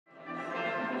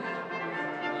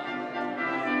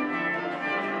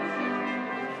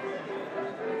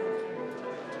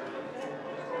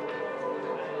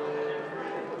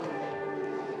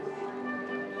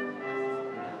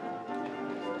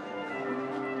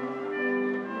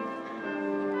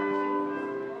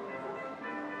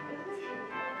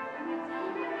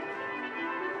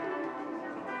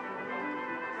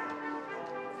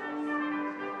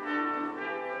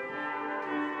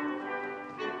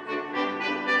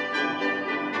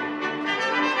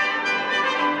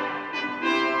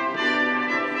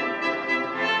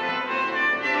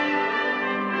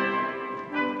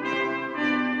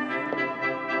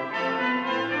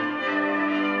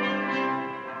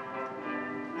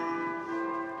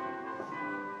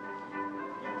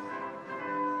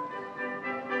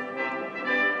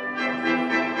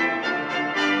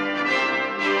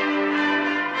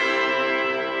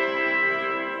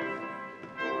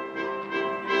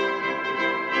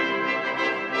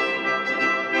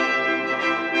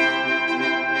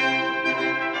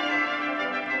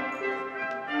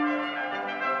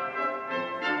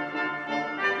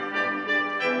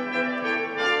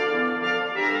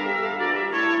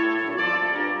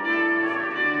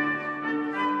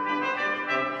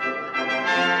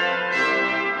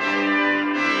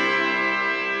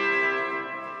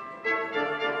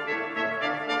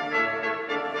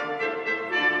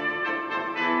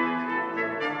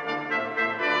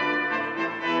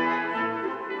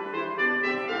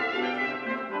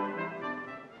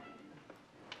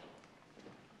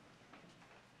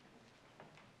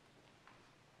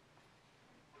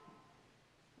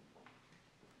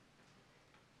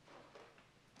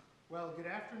Well, good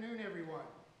afternoon, everyone.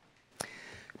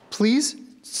 Please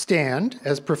stand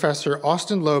as Professor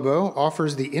Austin Lobo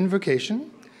offers the invocation,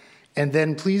 and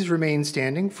then please remain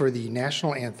standing for the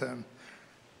national anthem.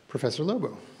 Professor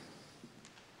Lobo.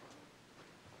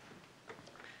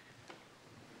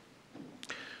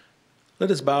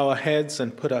 Let us bow our heads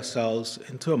and put ourselves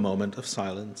into a moment of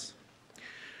silence.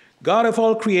 God of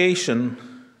all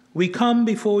creation, we come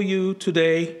before you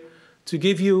today to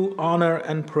give you honor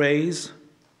and praise.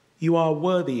 You are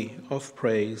worthy of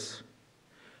praise.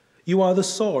 You are the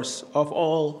source of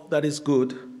all that is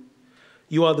good.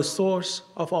 You are the source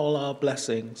of all our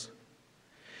blessings.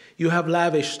 You have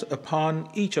lavished upon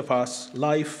each of us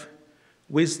life,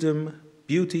 wisdom,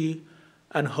 beauty,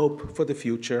 and hope for the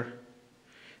future.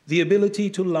 The ability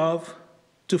to love,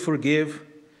 to forgive,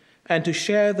 and to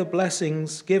share the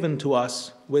blessings given to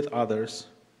us with others.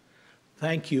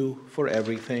 Thank you for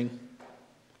everything.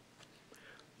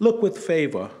 Look with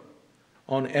favor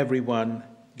on everyone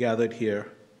gathered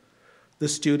here, the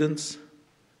students,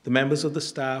 the members of the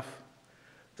staff,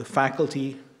 the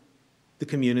faculty, the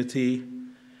community,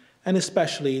 and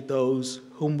especially those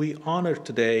whom we honor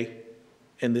today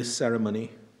in this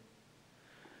ceremony.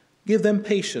 Give them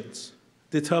patience,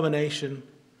 determination,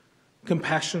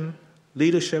 compassion,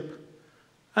 leadership,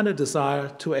 and a desire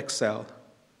to excel.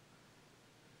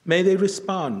 May they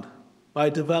respond by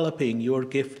developing your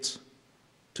gifts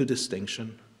to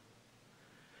distinction.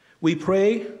 We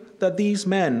pray that these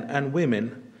men and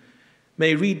women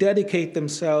may rededicate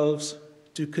themselves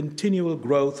to continual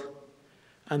growth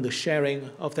and the sharing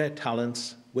of their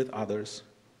talents with others.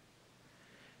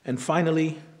 And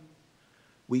finally,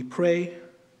 we pray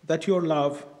that your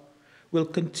love will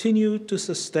continue to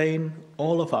sustain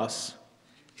all of us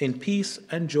in peace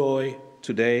and joy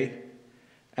today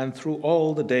and through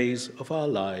all the days of our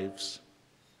lives.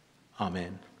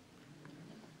 Amen.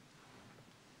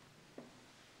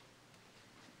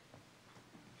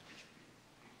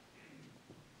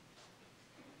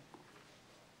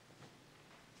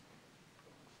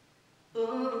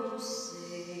 Oh,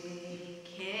 say,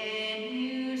 can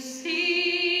you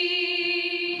see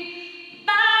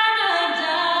by the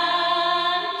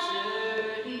dawn's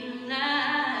early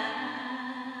light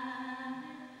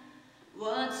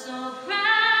what so proudly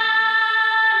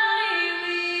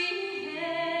we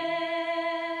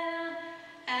hailed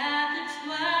at the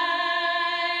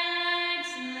twilight's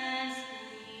last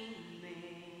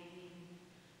gleaming,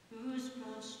 whose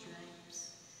broad stripes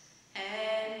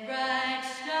and bright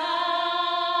stars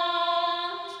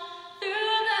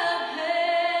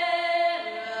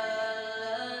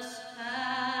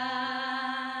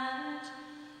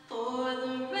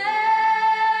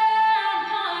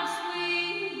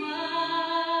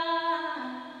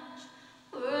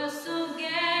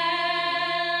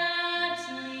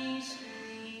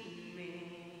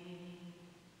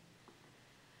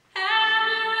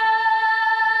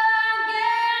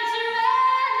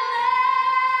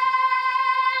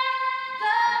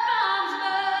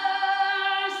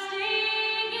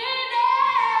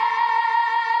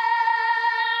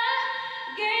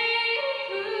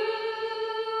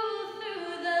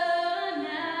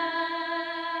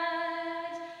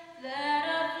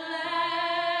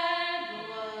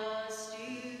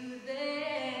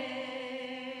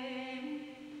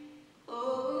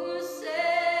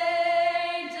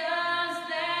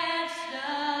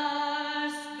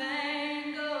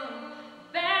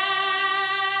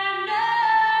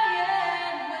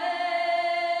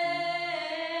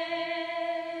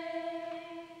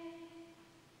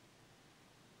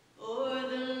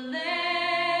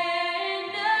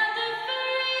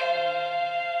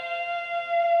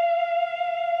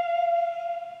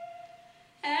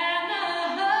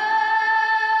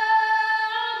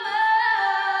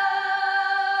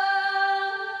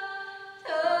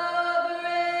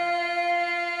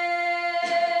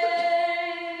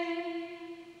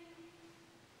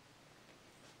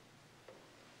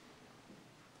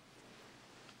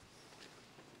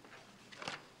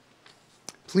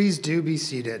Please do be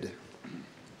seated.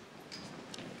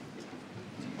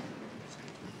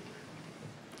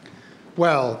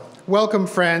 Well, welcome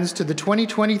friends to the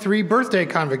 2023 birthday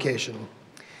convocation.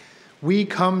 We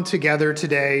come together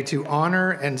today to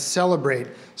honor and celebrate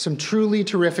some truly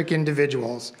terrific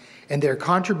individuals and their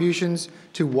contributions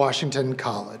to Washington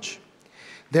College.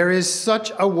 There is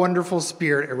such a wonderful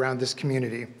spirit around this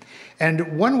community,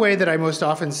 and one way that I most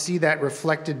often see that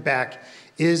reflected back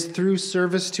is through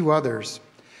service to others.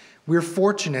 We're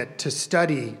fortunate to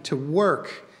study, to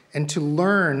work, and to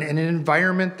learn in an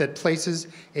environment that places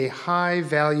a high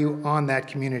value on that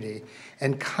community,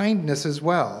 and kindness as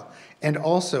well, and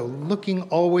also looking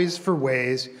always for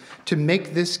ways to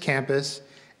make this campus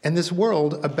and this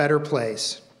world a better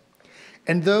place.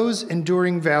 And those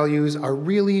enduring values are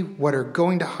really what we're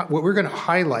going to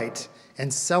highlight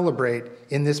and celebrate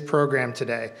in this program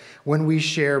today when we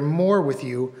share more with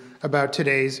you about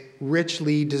today's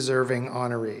richly deserving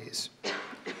honorees.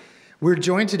 We're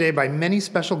joined today by many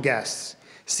special guests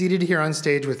seated here on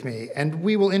stage with me, and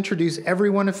we will introduce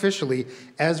everyone officially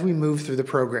as we move through the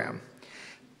program.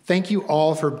 Thank you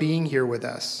all for being here with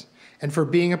us and for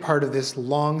being a part of this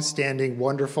long-standing,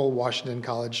 wonderful Washington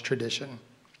College tradition.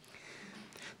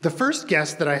 The first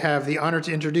guest that I have the honor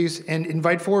to introduce and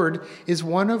invite forward is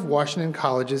one of Washington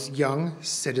College's young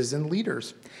citizen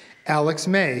leaders, Alex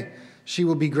May. She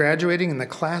will be graduating in the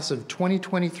class of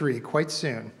 2023 quite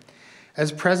soon.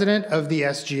 As president of the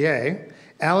SGA,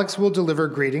 Alex will deliver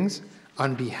greetings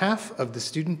on behalf of the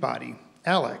student body.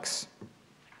 Alex.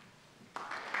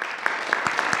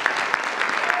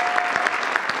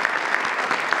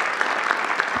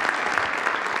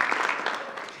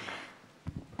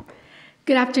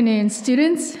 Good afternoon,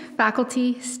 students,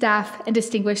 faculty, staff, and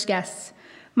distinguished guests.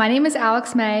 My name is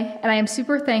Alex May, and I am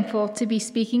super thankful to be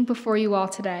speaking before you all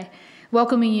today,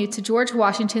 welcoming you to George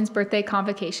Washington's birthday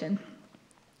convocation.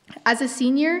 As a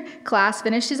senior class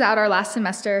finishes out our last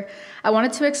semester, I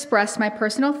wanted to express my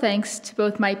personal thanks to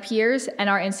both my peers and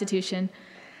our institution.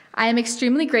 I am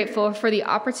extremely grateful for the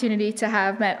opportunity to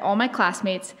have met all my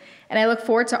classmates, and I look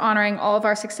forward to honoring all of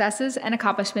our successes and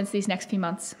accomplishments these next few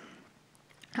months.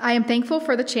 I am thankful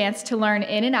for the chance to learn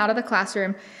in and out of the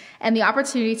classroom and the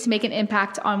opportunity to make an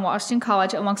impact on Washington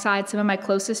College alongside some of my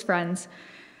closest friends.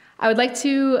 I would like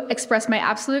to express my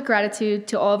absolute gratitude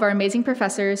to all of our amazing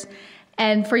professors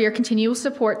and for your continual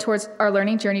support towards our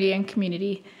learning journey and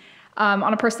community.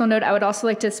 On a personal note, I would also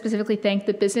like to specifically thank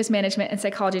the business management and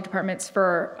psychology departments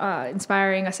for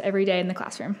inspiring us every day in the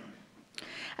classroom.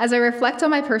 As I reflect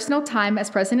on my personal time as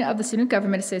president of the Student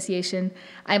Government Association,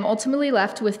 I am ultimately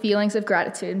left with feelings of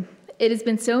gratitude. It has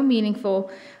been so meaningful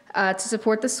to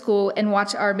support the school and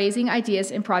watch our amazing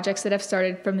ideas and projects that have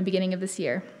started from the beginning of this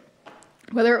year.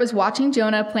 Whether it was watching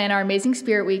Jonah plan our amazing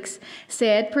Spirit Weeks,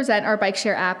 Sayed present our bike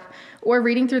share app, or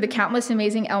reading through the countless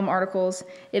amazing Elm articles,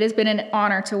 it has been an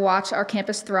honor to watch our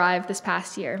campus thrive this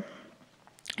past year.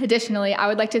 Additionally, I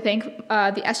would like to thank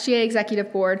the SGA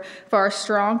Executive Board for our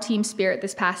strong team spirit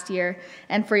this past year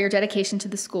and for your dedication to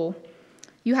the school.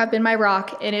 You have been my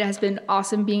rock, and it has been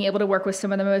awesome being able to work with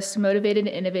some of the most motivated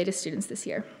and innovative students this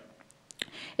year.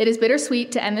 It is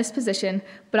bittersweet to end this position,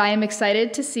 but I am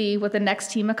excited to see what the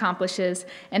next team accomplishes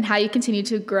and how you continue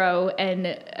to grow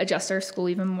and adjust our school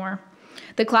even more.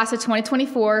 The class of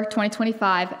 2024,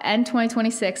 2025, and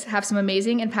 2026 have some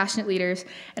amazing and passionate leaders,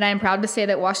 and I am proud to say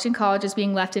that Washington College is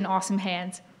being left in awesome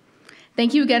hands.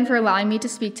 Thank you again for allowing me to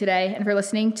speak today and for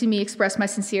listening to me express my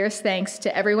sincerest thanks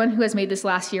to everyone who has made this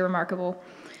last year remarkable.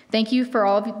 Thank you for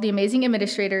all of the amazing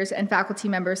administrators and faculty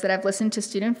members that have listened to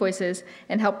student voices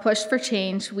and helped push for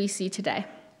change we see today.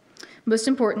 Most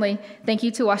importantly, thank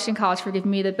you to Washington College for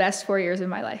giving me the best 4 years of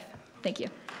my life. Thank you.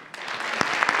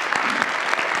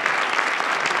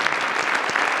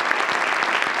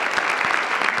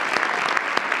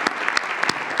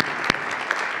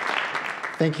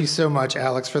 Thank you so much,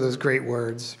 Alex, for those great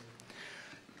words.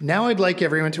 Now I'd like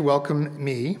everyone to welcome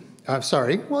me.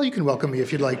 You can welcome me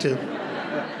if you'd like to.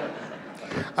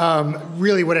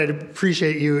 Really, what I'd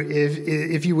appreciate you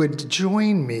if you would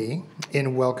join me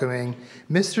in welcoming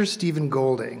Mr. Stephen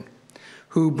Golding,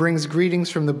 who brings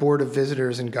greetings from the Board of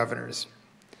Visitors and Governors.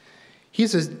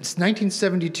 He's a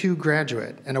 1972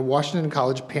 graduate and a Washington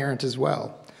College parent as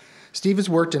well. Steve has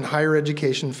worked in higher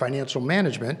education financial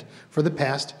management for the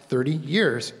past 30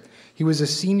 years. He was a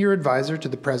senior advisor to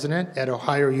the president at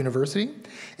Ohio University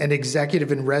and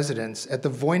executive in residence at the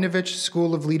Voinovich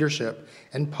School of Leadership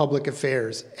and Public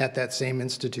Affairs at that same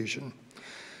institution.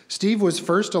 Steve was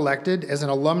first elected as an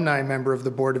alumni member of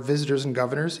the Board of Visitors and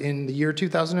Governors in the year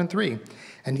 2003,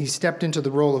 and he stepped into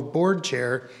the role of board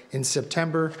chair in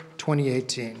September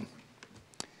 2018.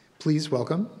 Please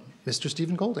welcome Mr.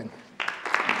 Stephen Golding.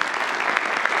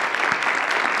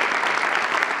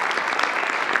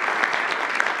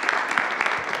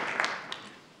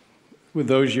 With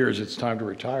those years, it's time to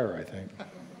retire, I think.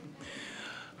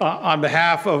 On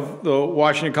behalf of the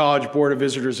Washington College Board of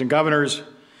Visitors and Governors,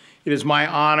 it is my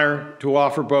honor to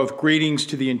offer both greetings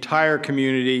to the entire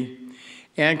community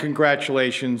and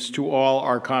congratulations to all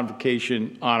our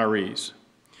Convocation honorees.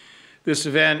 This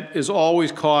event is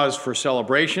always cause for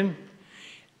celebration,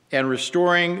 and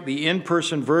restoring the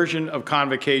in-person version of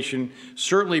Convocation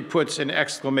certainly puts an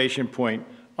exclamation point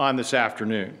on this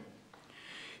afternoon.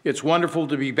 It's wonderful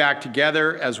to be back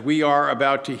together as we are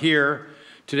about to hear.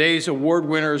 Today's award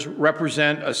winners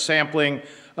represent a sampling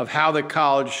of how the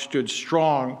college stood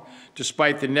strong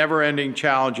despite the never-ending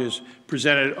challenges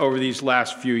presented over these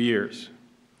last few years.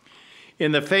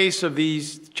 In the face of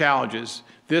these challenges,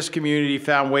 this community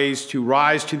found ways to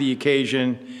rise to the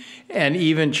occasion and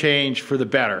even change for the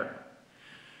better.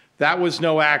 That was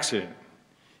no accident.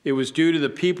 It was due to the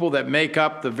people that make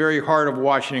up the very heart of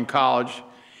Washington College,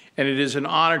 and it is an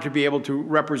honor to be able to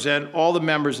represent all the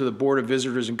members of the Board of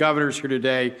Visitors and Governors here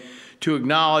today to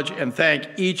acknowledge and thank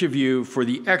each of you for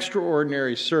the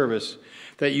extraordinary service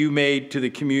that you made to the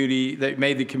community, that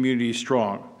made the community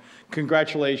strong.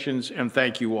 Congratulations and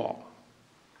thank you all.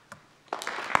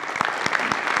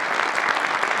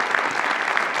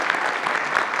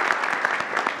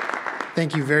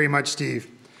 Thank you very much,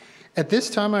 Steve. At this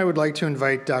time, I would like to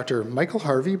invite Dr. Michael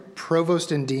Harvey,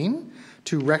 Provost and Dean,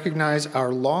 to recognize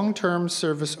our long-term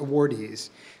service awardees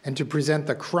and to present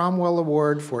the Cromwell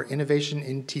Award for Innovation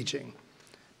in Teaching.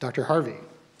 Dr. Harvey.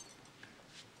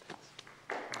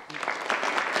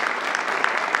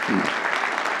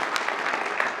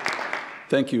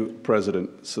 Thank you,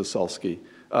 President Sosalski.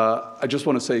 I just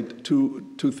want to say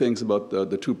two things about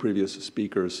the two previous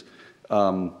speakers.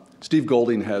 Steve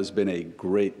Golding has been a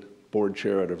great board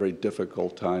chair at a very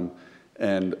difficult time.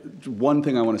 And one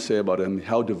thing I want to say about him,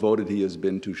 how devoted he has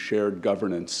been to shared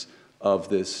governance of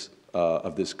this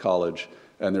college.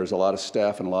 And there's a lot of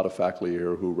staff and a lot of faculty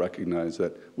here who recognize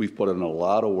that we've put in a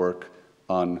lot of work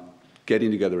on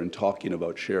getting together and talking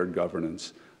about shared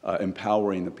governance,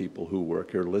 empowering the people who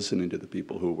work here, listening to the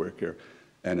people who work here.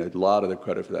 And a lot of the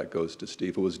credit for that goes to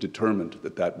Steve, who was determined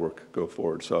that that work go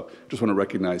forward. So I just want to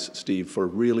recognize Steve for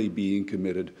really being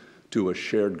committed to a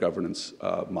shared governance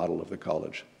model of the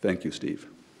college. Thank you, Steve.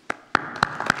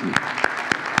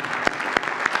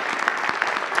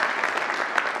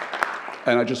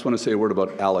 And I just want to say a word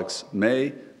about Alex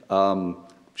May.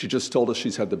 She just told us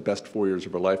she's had the best 4 years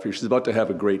of her life here. She's about to have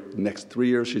a great next 3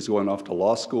 years. She's going off to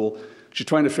law school. She's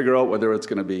trying to figure out whether it's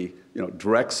going to be,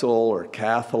 Drexel or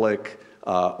Catholic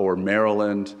or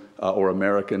Maryland or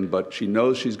American, but she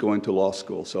knows she's going to law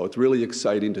school. So it's really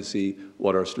exciting to see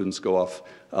what our students go off.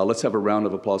 Let's have a round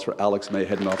of applause for Alex May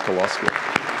heading off to law school.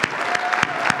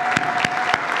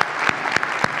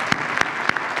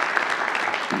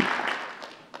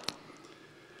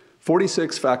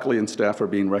 "46 faculty and staff are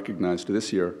being recognized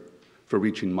this year for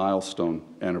reaching milestone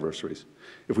anniversaries.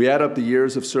 If we add up the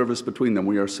years of service between them,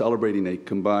 we are celebrating a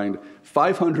combined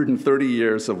 530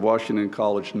 years of Washington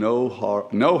College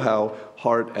know-how,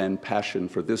 heart, and passion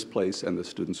for this place and the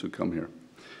students who come here.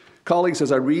 Colleagues,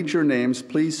 as I read your names,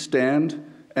 please stand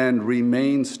and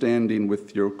remain standing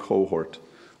with your cohort.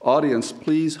 Audience,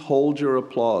 please hold your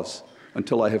applause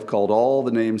until I have called all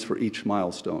the names for each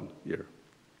milestone year.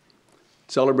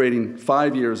 Celebrating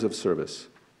 5 years of service,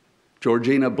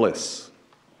 Georgina Bliss.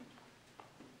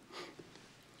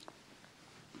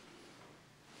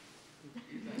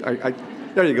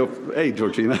 There you go. Hey,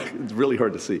 Georgina. It's really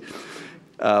hard to see.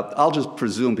 I'll just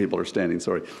presume people are standing,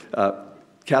 sorry.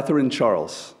 Catherine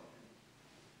Charles.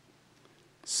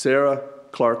 Sarah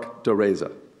Clark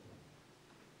DeReza.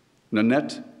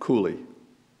 Nanette Cooley.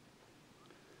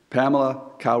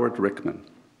 Pamela Cowart-Rickman.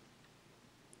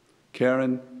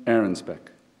 Karen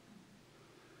Ahrensbeck.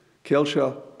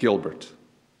 Kelsha Gilbert.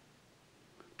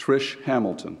 Trish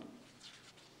Hamilton.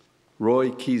 Roy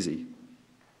Kesey.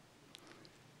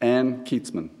 Ann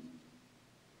Keatsman.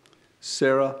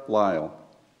 Sarah Lyle.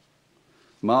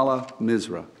 Mala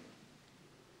Misra.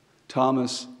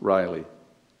 Thomas Riley.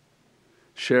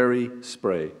 Sherry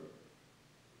Spray.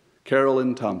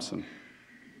 Carolyn Thompson.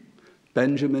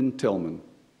 Benjamin Tillman.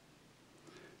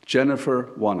 Jennifer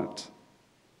Wannett.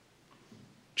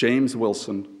 James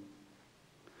Wilson.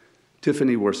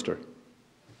 Tiffany Worcester.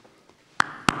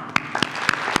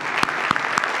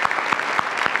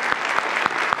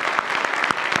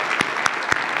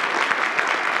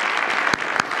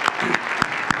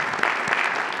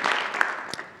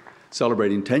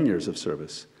 Celebrating 10 years of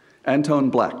service,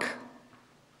 Antone Black,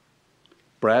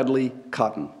 Bradley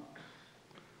Cotton,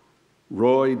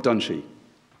 Roy Dunshee,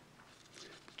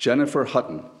 Jennifer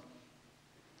Hutton,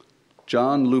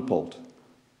 John Leupold,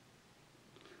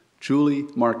 Julie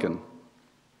Markin,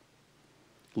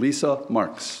 Lisa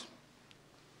Marks,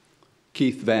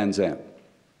 Keith Van Zandt.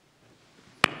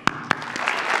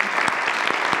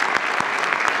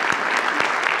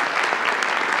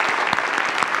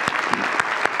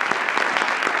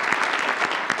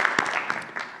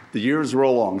 The years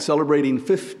roll along, celebrating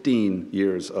 15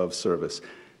 years of service.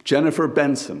 Jennifer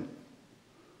Benson,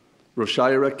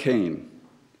 Roshira Kane,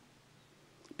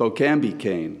 Bocambi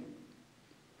Kane,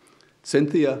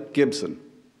 Cynthia Gibson,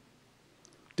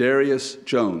 Darius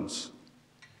Jones,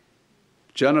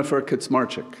 Jennifer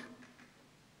Kaczmarczyk,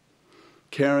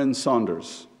 Karen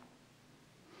Saunders,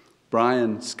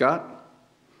 Brian Scott,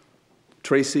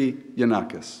 Tracy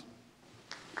Yanakis.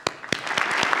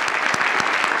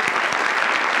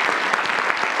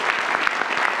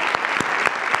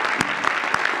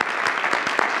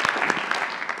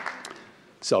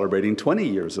 Celebrating 20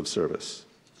 years of service,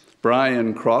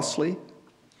 Brian Crossley,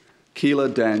 Keela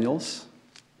Daniels,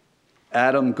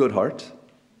 Adam Goodhart,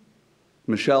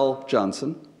 Michelle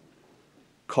Johnson,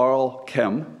 Carl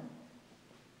Kem,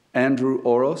 Andrew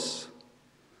Oros,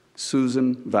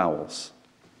 Susan Vowles.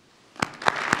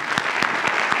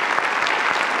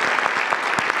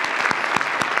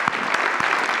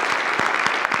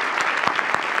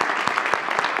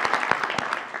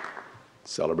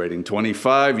 Celebrating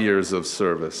 25 years of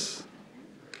service,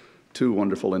 two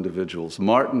wonderful individuals,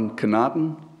 Martin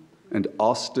Connaughton and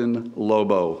Austin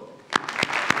Lobo.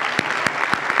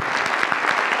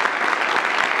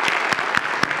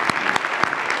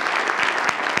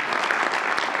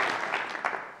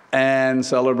 And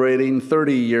celebrating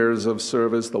 30 years of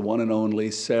service, the one and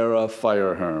only Sarah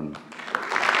Fireherm.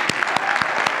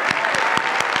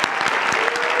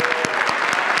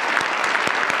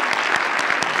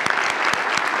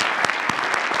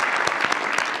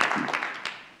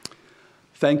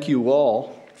 Thank you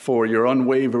all for your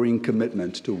unwavering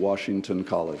commitment to Washington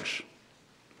College.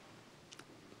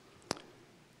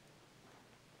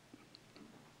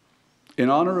 In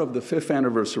honor of the 5th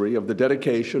anniversary of the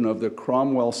dedication of the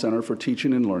Cromwell Center for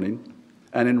Teaching and Learning,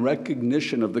 and in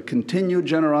recognition of the continued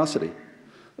generosity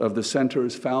of the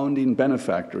center's founding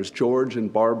benefactors, George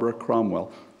and Barbara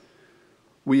Cromwell,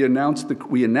 we announced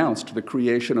the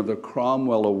creation of the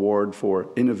Cromwell Award for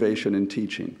Innovation in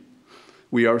Teaching.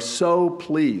 We are so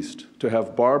pleased to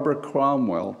have Barbara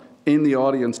Cromwell in the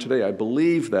audience today. I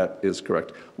believe that is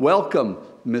correct. Welcome,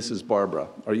 Mrs. Barbara.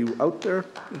 Are you out there?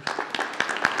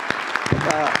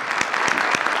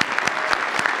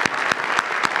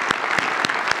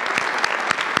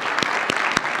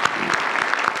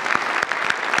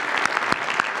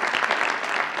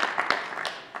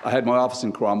 I had my office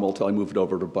in Cromwell till I moved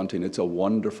over to Bunting. It's a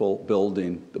wonderful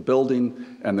building. The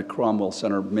building and the Cromwell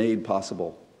Center made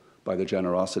possible by the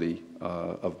generosity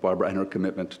of Barbara and her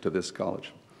commitment to this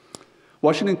college.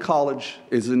 Washington College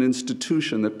is an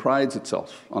institution that prides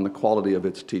itself on the quality of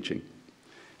its teaching.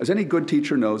 As any good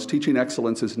teacher knows, teaching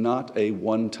excellence is not a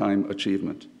one-time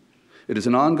achievement. It is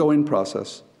an ongoing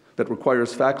process that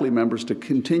requires faculty members to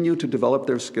continue to develop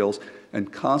their skills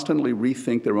and constantly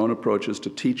rethink their own approaches to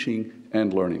teaching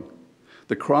and learning.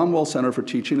 The Cromwell Center for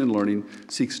Teaching and Learning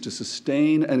seeks to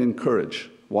sustain and encourage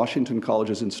Washington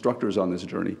College's instructors on this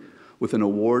journey with an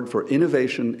award for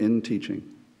innovation in teaching.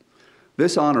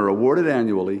 This honor, awarded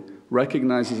annually,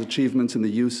 recognizes achievements in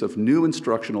the use of new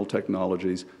instructional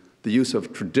technologies, the use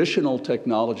of traditional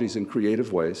technologies in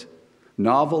creative ways,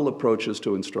 novel approaches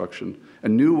to instruction,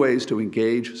 and new ways to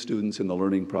engage students in the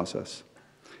learning process.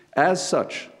 As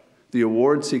such, the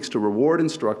award seeks to reward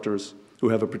instructors who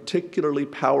have a particularly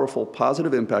powerful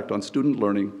positive impact on student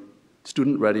learning,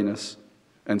 student readiness,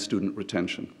 and student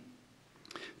retention.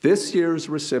 This year's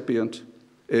recipient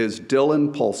is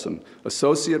Dylan Paulson,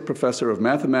 Associate Professor of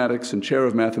Mathematics and Chair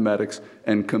of Mathematics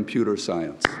and Computer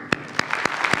Science.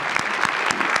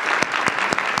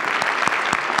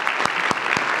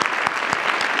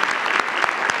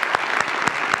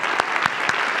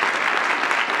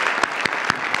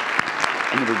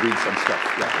 I'm going to read some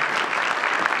stuff. Yeah.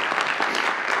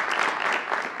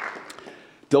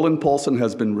 Dylan Paulson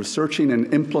has been researching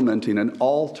and implementing an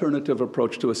alternative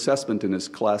approach to assessment in his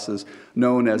classes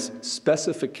known as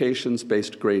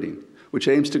specifications-based grading, which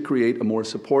aims to create a more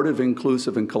supportive,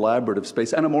 inclusive, and collaborative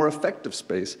space and a more effective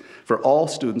space for all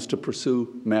students to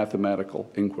pursue mathematical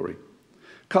inquiry.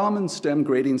 Common STEM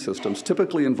grading systems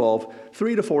typically involve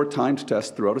 3 to 4 timed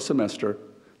tests throughout a semester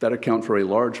that account for a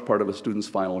large part of a student's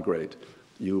final grade.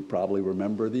 You probably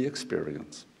remember the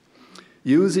experience.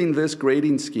 Using this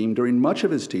grading scheme during much of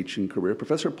his teaching career,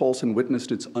 Professor Paulson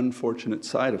witnessed its unfortunate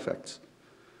side effects.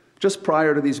 Just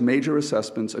prior to these major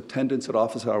assessments, attendance at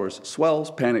office hours swells,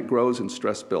 panic grows, and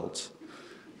stress builds.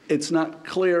 It's not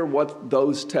clear what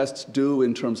those tests do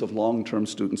in terms of long-term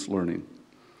students' learning.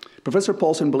 Professor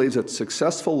Paulson believes that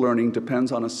successful learning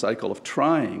depends on a cycle of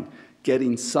trying,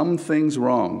 getting some things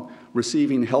wrong,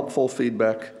 receiving helpful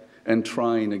feedback, and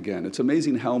trying again. It's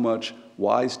amazing how much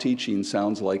wise teaching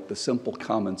sounds like the simple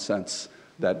common sense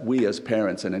that we as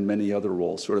parents and in many other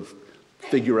roles sort of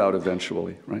figure out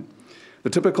eventually, right? The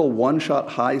typical one-shot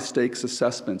high-stakes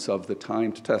assessments of the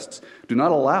timed tests do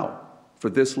not allow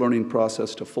for this learning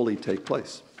process to fully take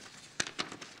place.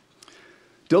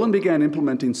 Dylan began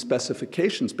implementing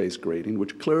specifications-based grading,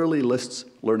 which clearly lists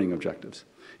learning objectives.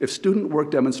 If student work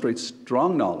demonstrates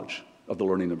strong knowledge of the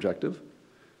learning objective,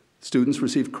 students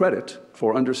receive credit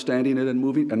for understanding it and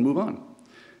move on.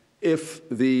 If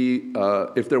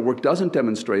their work doesn't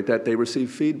demonstrate that, they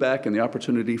receive feedback and the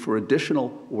opportunity for additional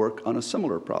work on a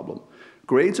similar problem.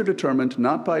 Grades are determined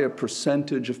not by a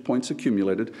percentage of points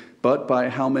accumulated, but by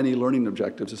how many learning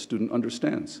objectives a student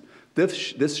understands.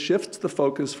 This shifts the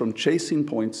focus from chasing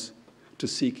points to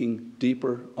seeking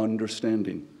deeper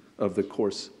understanding of the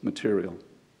course material.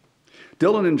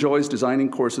 Dylan enjoys designing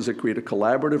courses that create a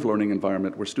collaborative learning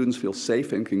environment where students feel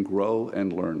safe and can grow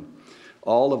and learn.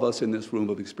 All of us in this room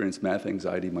who have experienced math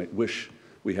anxiety might wish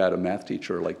we had a math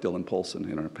teacher like Dylan Polson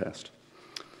in our past.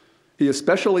 He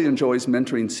especially enjoys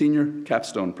mentoring senior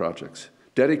capstone projects,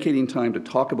 dedicating time to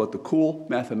talk about the cool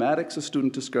mathematics a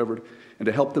student discovered and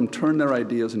to help them turn their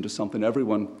ideas into something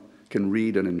everyone can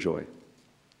read and enjoy.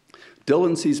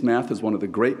 Dylan sees math as one of the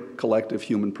great collective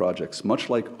human projects, much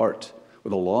like art,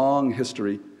 with a long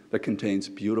history that contains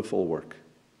beautiful work.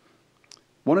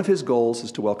 One of his goals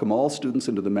is to welcome all students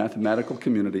into the mathematical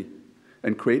community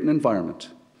and create an environment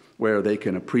where they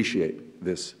can appreciate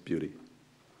this beauty.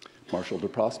 Marshall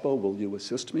DeProspo, will you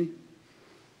assist me?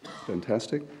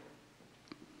 Fantastic.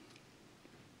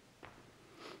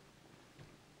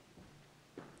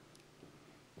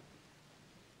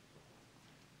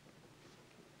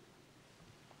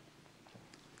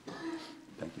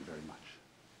 Thank you very much.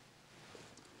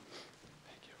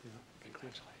 Thank you.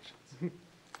 Congratulations.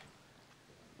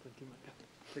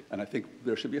 And I think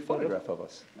there should be a photograph of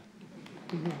us.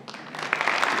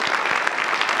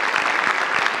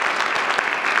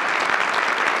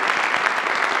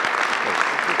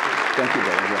 Thank you,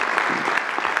 brother. Yeah.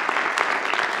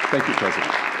 Thank you,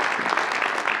 President.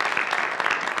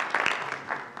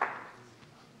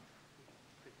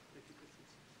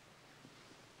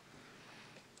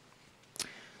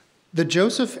 The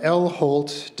Joseph L.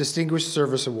 Holt Distinguished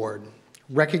Service Award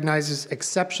recognizes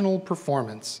exceptional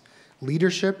performance,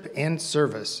 leadership, and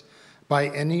service by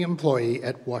any employee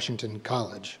at Washington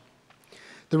College.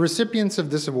 The recipients of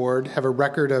this award have a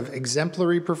record of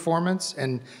exemplary performance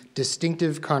and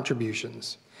distinctive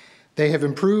contributions. They have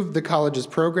improved the college's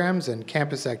programs and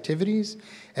campus activities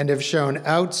and have shown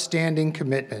outstanding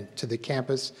commitment to the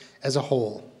campus as a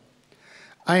whole.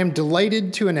 I am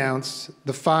delighted to announce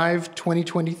the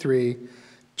 2023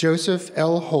 Joseph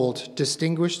L. Holt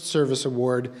Distinguished Service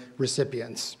Award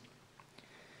recipients.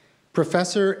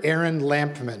 Professor Aaron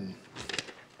Lampman.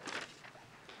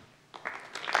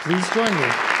 Please join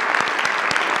me.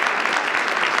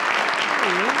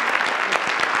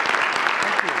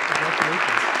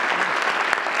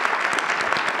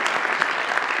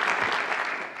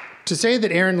 To say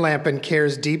that Aaron Lampman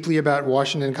cares deeply about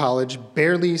Washington College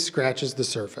barely scratches the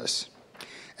surface.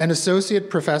 An associate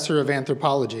professor of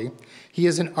anthropology, he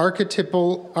is an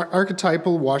archetypal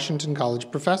Washington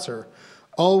College professor,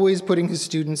 always putting his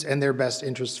students and their best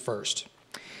interests first.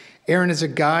 Aaron is a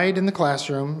guide in the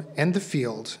classroom and the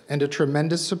field and a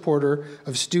tremendous supporter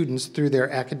of students through their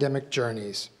academic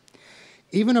journeys.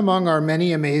 Even among our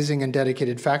many amazing and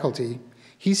dedicated faculty,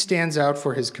 he stands out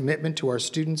for his commitment to our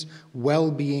students'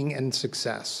 well-being and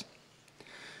success.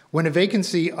 When a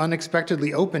vacancy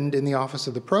unexpectedly opened in the office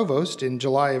of the provost in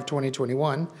July of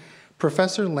 2021,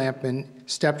 Professor Lampman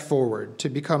stepped forward to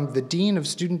become the Dean of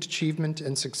Student Achievement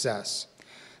and Success,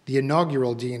 the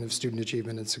inaugural Dean of Student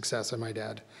Achievement and Success, I might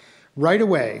add. Right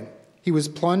away, he was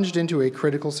plunged into a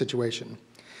critical situation.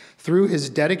 Through his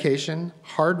dedication,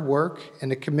 hard work,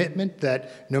 and a commitment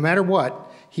that no matter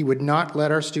what, he would not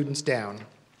let our students down.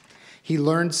 He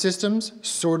learned systems,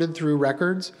 sorted through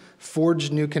records,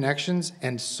 forged new connections,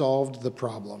 and solved the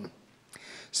problem.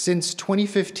 Since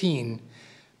 2015,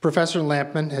 Professor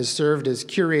Lampman has served as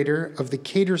curator of the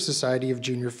Cater Society of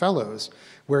Junior Fellows,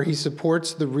 where he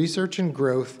supports the research and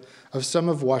growth of some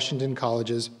of Washington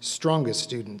College's strongest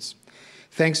students.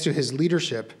 Thanks to his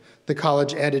leadership, the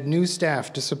college added new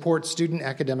staff to support student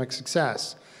academic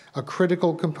success, a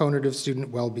critical component of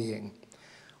student well-being.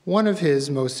 One of his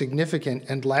most significant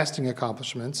and lasting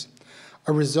accomplishments,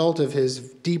 a result of his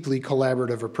deeply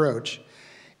collaborative approach,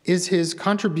 is his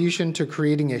contribution to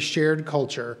creating a shared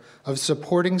culture of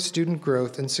supporting student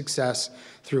growth and success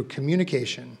through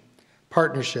communication,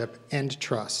 partnership, and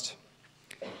trust.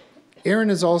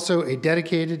 Aaron is also a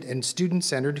dedicated and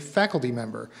student-centered faculty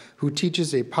member who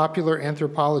teaches a popular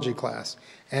anthropology class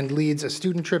and leads a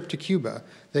student trip to Cuba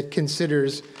that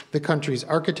considers the country's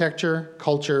architecture,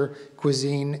 culture,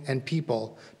 cuisine, and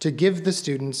people to give the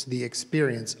students the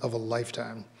experience of a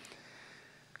lifetime.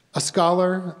 A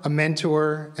scholar, a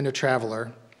mentor, and a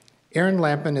traveler, Aaron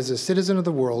Lampman is a citizen of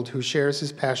the world who shares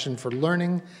his passion for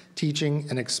learning, teaching,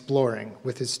 and exploring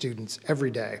with his students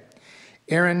every day.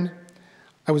 Aaron,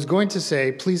 I was going to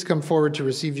say, please come forward to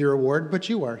receive your award, but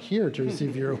you are here to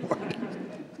receive your award.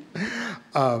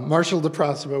 Marshall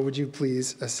DeProximo, would you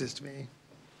please assist me?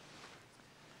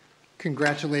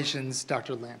 Congratulations,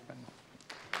 Dr. Lampman.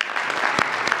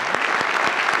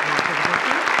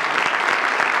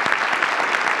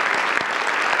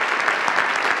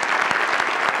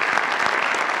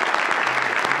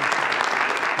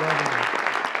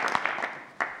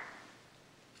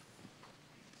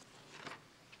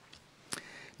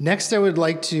 Next, I would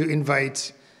like to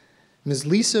invite Ms.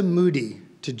 Lisa Moody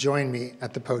to join me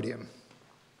at the podium.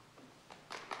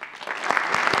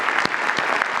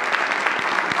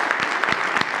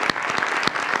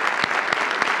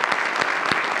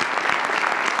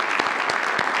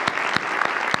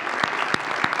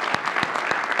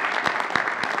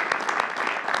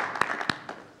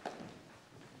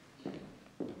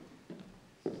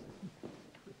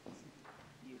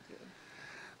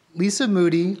 Lisa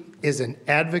Moody is an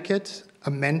advocate,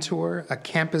 a mentor, a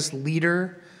campus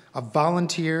leader, a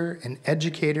volunteer, an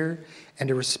educator, and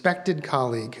a respected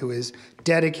colleague who is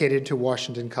dedicated to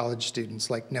Washington College students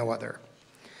like no other.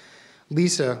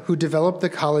 Lisa, who developed the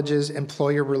college's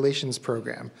employer relations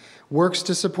program, works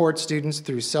to support students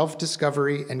through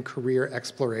self-discovery and career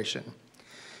exploration.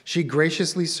 She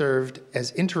graciously served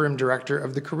as interim director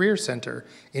of the Career Center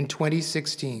in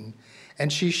 2016,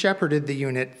 and she shepherded the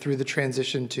unit through the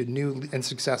transition to new and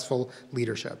successful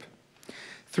leadership.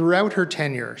 Throughout her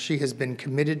tenure, she has been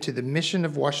committed to the mission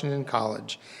of Washington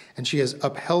College, and she has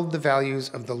upheld the values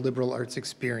of the liberal arts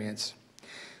experience.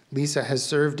 Lisa has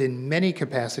served in many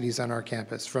capacities on our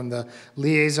campus, from the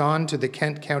liaison to the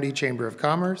Kent County Chamber of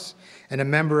Commerce, and a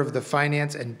member of the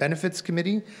Finance and Benefits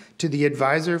Committee, to the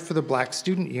advisor for the Black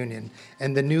Student Union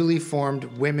and the newly formed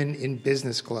Women in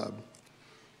Business Club.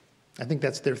 I think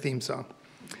that's their theme song.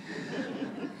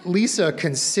 Lisa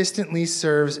consistently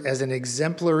serves as an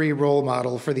exemplary role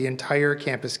model for the entire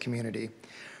campus community.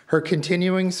 Her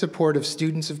continuing support of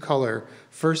students of color,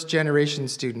 first-generation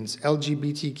students,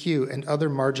 LGBTQ, and other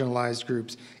marginalized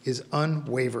groups is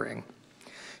unwavering.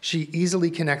 She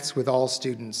easily connects with all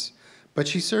students, but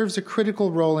she serves a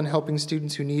critical role in helping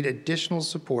students who need additional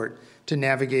support to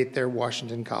navigate their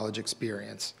Washington College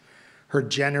experience. Her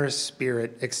generous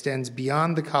spirit extends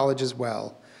beyond the college as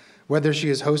well, whether she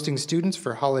is hosting students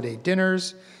for holiday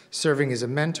dinners, serving as a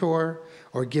mentor,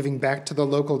 or giving back to the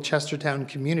local Chestertown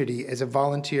community as a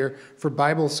volunteer for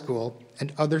Bible school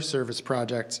and other service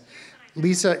projects.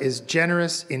 Lisa is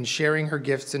generous in sharing her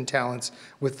gifts and talents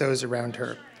with those around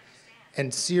her.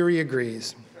 And Siri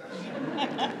agrees.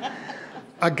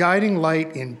 A guiding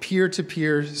light in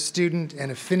peer-to-peer student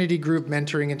and affinity group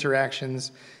mentoring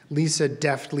interactions, Lisa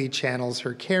deftly channels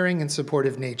her caring and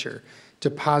supportive nature to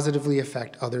positively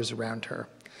affect others around her.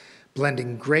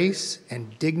 Blending grace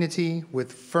and dignity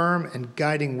with firm and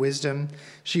guiding wisdom,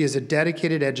 she is a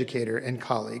dedicated educator and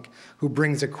colleague who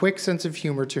brings a quick sense of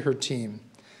humor to her team.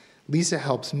 Lisa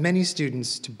helps many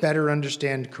students to better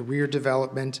understand career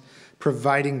development,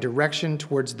 providing direction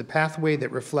towards the pathway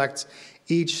that reflects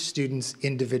each student's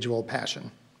individual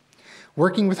passion.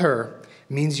 Working with her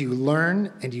means you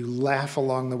learn and you laugh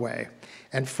along the way,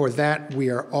 and for that we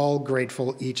are all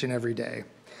grateful each and every day.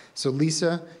 So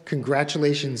Lisa,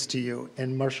 congratulations to you.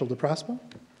 And Marshall DeProximo,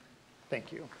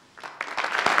 thank you.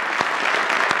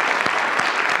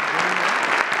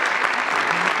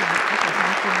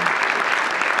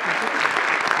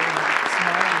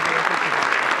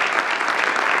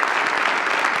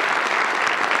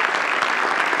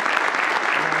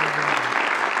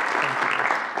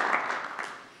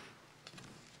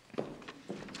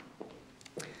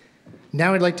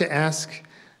 Now I'd like to ask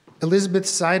Elizabeth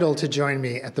Seidel to join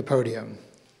me at the podium.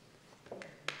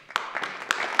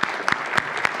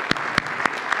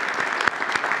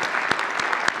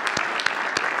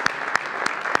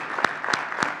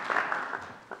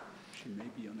 She may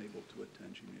be unable to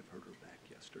attend. She may have hurt her back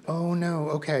yesterday. Oh, no,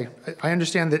 okay. I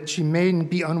understand that she may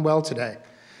be unwell today.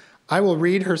 I will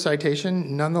read her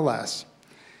citation nonetheless.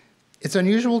 It's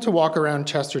unusual to walk around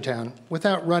Chestertown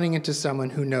without running into someone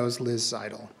who knows Liz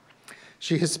Seidel.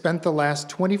 She has spent the last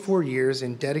 24 years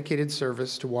in dedicated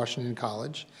service to Washington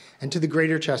College and to the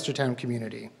greater Chestertown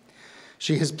community.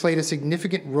 She has played a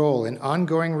significant role in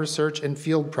ongoing research and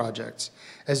field projects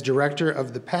as director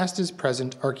of the Past is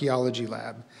Present Archaeology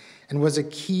Lab and was a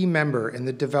key member in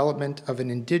the development of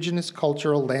an indigenous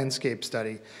cultural landscape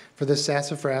study for the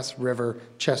Sassafras River,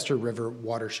 Chester River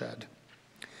watershed.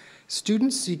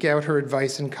 Students seek out her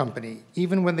advice and company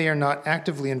even when they are not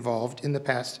actively involved in the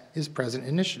Past is Present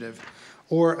initiative,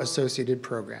 or associated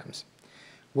programs.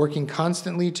 Working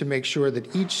constantly to make sure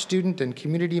that each student and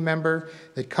community member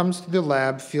that comes to the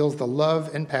lab feels the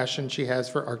love and passion she has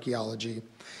for archaeology,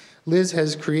 Liz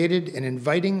has created an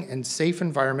inviting and safe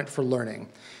environment for learning,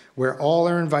 where all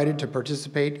are invited to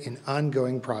participate in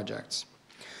ongoing projects.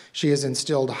 She has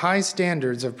instilled high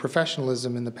standards of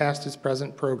professionalism in the Past is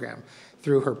Present program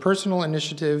through her personal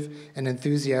initiative and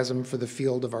enthusiasm for the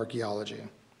field of archaeology.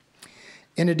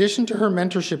 In addition to her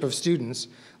mentorship of students,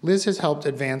 Liz has helped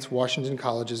advance Washington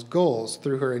College's goals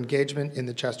through her engagement in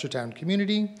the Chestertown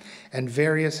community and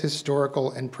various historical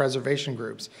and preservation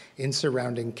groups in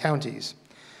surrounding counties.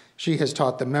 She has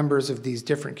taught the members of these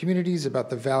different communities about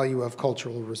the value of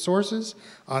cultural resources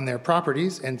on their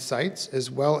properties and sites, as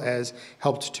well as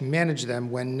helped to manage them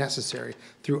when necessary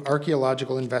through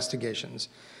archaeological investigations.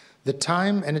 The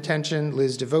time and attention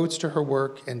Liz devotes to her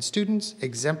work and students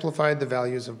exemplified the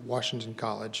values of Washington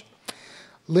College.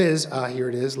 Liz, here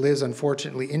it is, Liz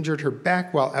unfortunately injured her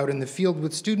back while out in the field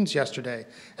with students yesterday,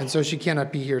 and so she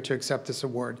cannot be here to accept this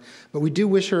award. But we do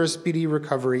wish her a speedy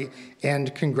recovery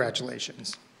and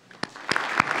congratulations.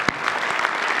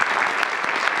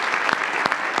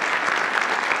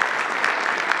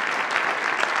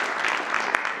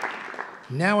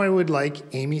 Now I would like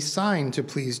Amy Sine to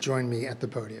please join me at the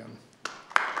podium.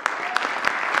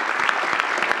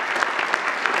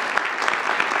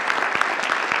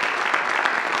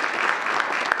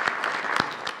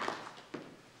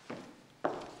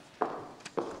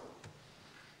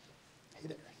 Hey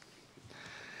there.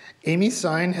 Amy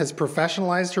Sine has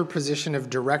professionalized her position of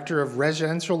Director of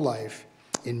Residential Life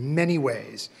in many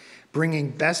ways, bringing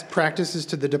best practices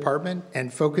to the department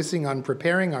and focusing on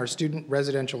preparing our student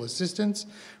residential assistants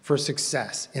for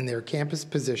success in their campus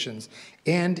positions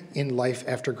and in life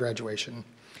after graduation.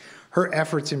 Her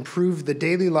efforts improve the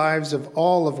daily lives of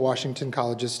all of Washington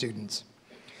College's students.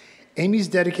 Amy's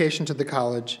dedication to the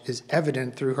college is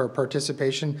evident through her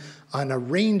participation on a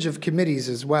range of committees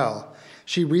as well.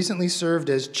 She recently served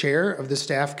as chair of the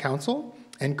Staff Council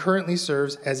and currently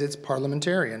serves as its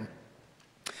parliamentarian.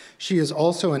 She is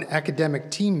also an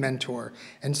academic team mentor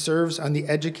and serves on the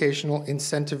Educational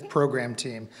Incentive Program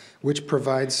team, which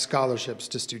provides scholarships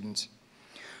to students.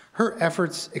 Her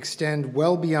efforts extend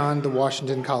well beyond the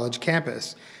Washington College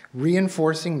campus,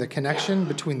 reinforcing the connection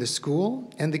between the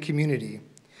school and the community.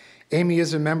 Amy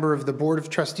is a member of the Board of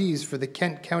Trustees for the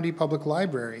Kent County Public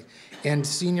Library and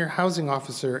Senior Housing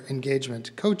Officer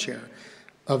Engagement Co-Chair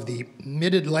of the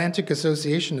Mid-Atlantic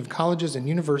Association of Colleges and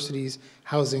Universities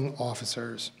Housing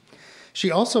Officers. She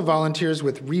also volunteers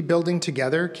with Rebuilding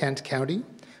Together Kent County,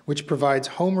 which provides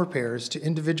home repairs to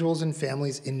individuals and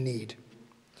families in need.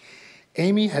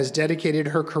 Amy has dedicated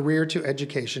her career to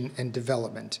education and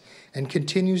development and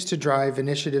continues to drive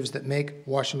initiatives that make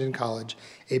Washington College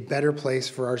a better place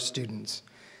for our students.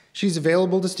 She's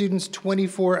available to students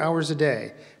 24 hours a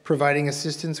day, providing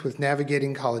assistance with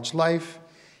navigating college life,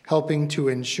 helping to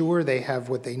ensure they have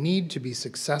what they need to be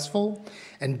successful,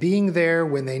 and being there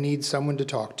when they need someone to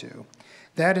talk to.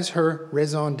 That is her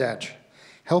raison d'etre,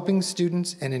 helping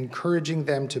students and encouraging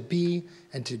them to be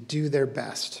and to do their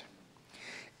best.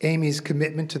 Amy's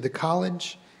commitment to the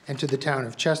college and to the town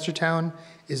of Chestertown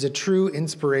is a true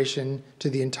inspiration to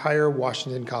the entire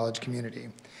Washington College community,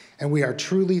 and we are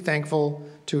truly thankful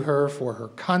to her for her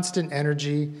constant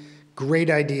energy, great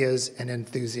ideas, and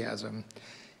enthusiasm.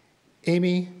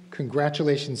 Amy,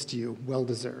 congratulations to you, well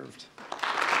deserved.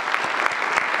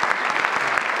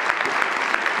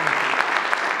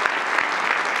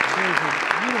 There's a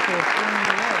beautiful thing in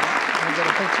the way. Can I get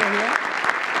a picture here?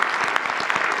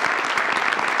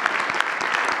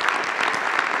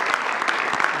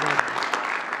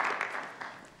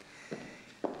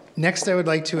 Next, I would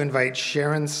like to invite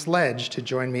Sharon Sledge to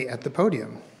join me at the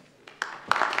podium.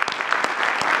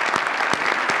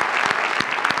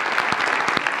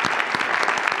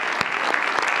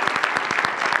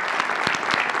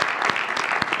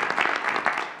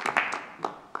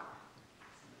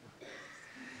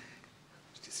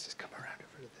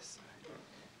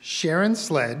 Sharon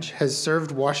Sledge has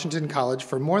served Washington College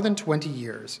for more than 20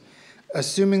 years,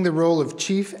 assuming the role of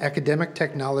Chief Academic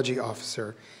Technology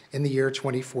Officer in the year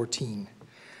 2014.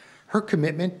 Her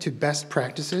commitment to best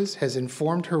practices has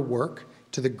informed her work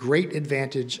to the great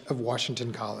advantage of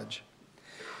Washington College.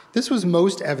 This was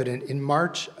most evident in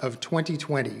March of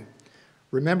 2020.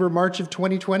 Remember March of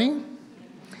 2020?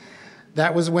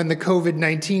 That was when the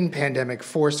COVID-19 pandemic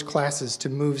forced classes to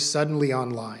move suddenly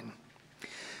online.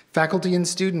 Faculty and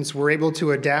students were able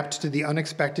to adapt to the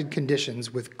unexpected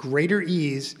conditions with greater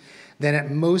ease than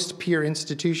at most peer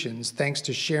institutions, thanks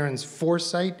to Sharon's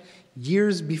foresight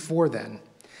years before then.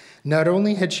 Not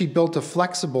only had she built a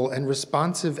flexible and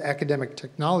responsive academic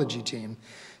technology team,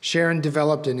 Sharon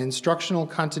developed an instructional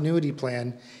continuity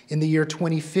plan in the year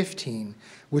 2015,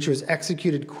 which was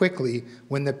executed quickly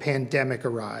when the pandemic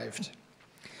arrived.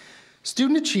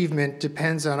 Student achievement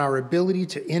depends on our ability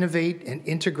to innovate and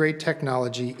integrate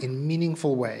technology in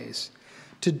meaningful ways.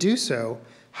 To do so,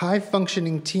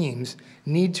 high-functioning teams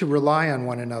need to rely on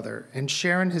one another, and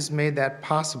Sharon has made that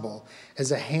possible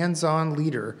as a hands-on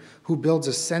leader who builds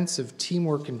a sense of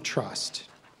teamwork and trust.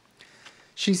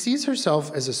 She sees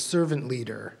herself as a servant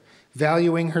leader,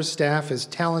 valuing her staff as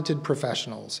talented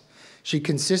professionals. She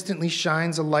consistently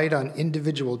shines a light on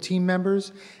individual team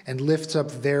members and lifts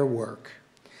up their work.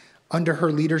 Under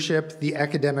her leadership, the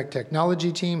academic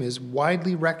technology team is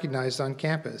widely recognized on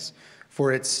campus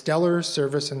for its stellar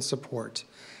service and support,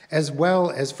 as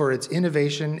well as for its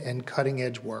innovation and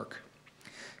cutting-edge work.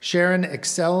 Sharon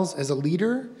excels as a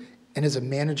leader and as a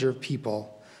manager of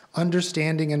people,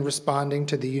 understanding and responding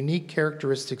to the unique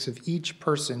characteristics of each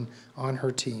person on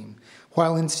her team,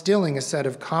 while instilling a set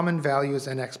of common values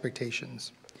and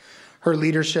expectations. Her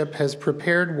leadership has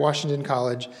prepared Washington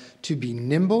College to be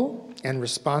nimble and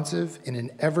responsive in an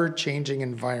ever-changing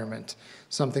environment,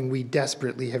 something we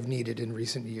desperately have needed in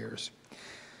recent years.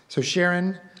 So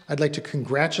Sharon, I'd like to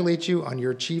congratulate you on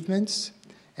your achievements,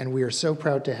 and we are so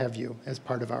proud to have you as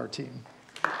part of our team.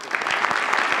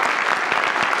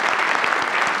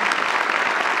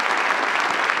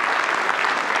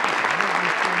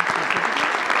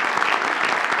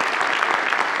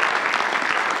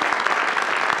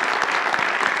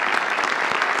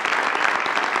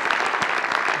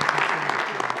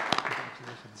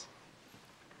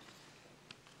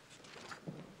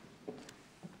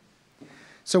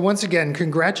 So once again,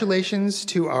 congratulations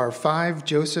to our 5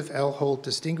 Joseph L. Holt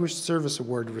Distinguished Service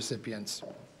Award recipients.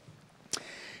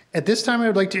 At this time, I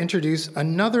would like to introduce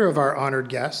another of our honored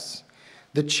guests,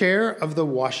 the chair of the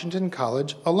Washington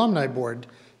College Alumni Board,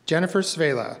 Jennifer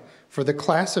Svela, for the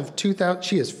class of 2000.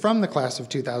 She is from the class of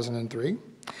 2003,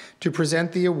 to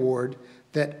present the awards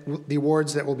that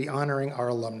will be honoring our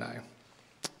alumni.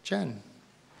 Jen.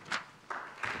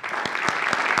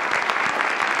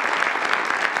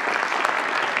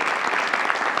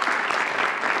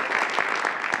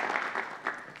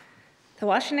 The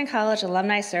Washington College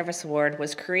Alumni Service Award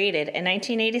was created in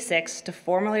 1986 to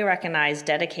formally recognize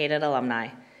dedicated alumni.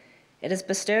 It is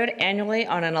bestowed annually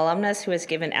on an alumnus who has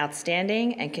given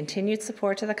outstanding and continued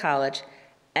support to the college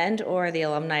and/or the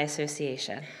Alumni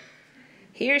Association.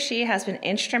 He or she has been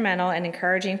instrumental in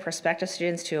encouraging prospective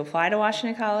students to apply to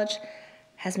Washington College,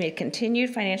 has made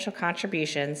continued financial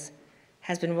contributions,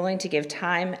 has been willing to give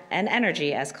time and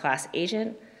energy as class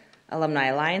agent, Alumni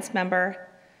Alliance member,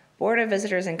 Board of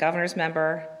Visitors and Governors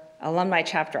member, alumni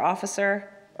chapter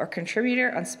officer, or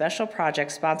contributor on special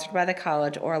projects sponsored by the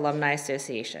college or Alumni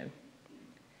Association.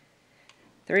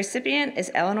 The recipient is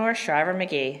Eleanor Shriver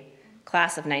McGee,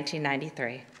 class of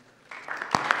 1993.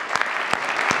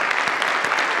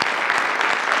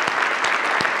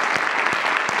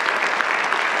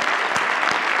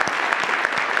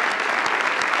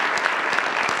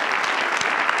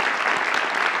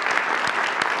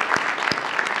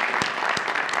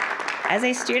 As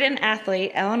a student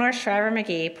athlete, Eleanor Shriver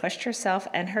McGee pushed herself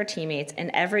and her teammates in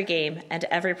every game and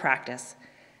every practice.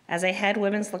 As a head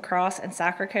women's lacrosse and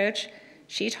soccer coach,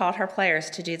 she taught her players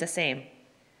to do the same.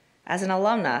 As an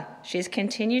alumna, she has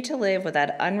continued to live with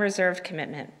that unreserved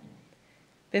commitment.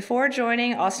 Before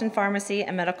joining Austin Pharmacy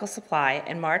and Medical Supply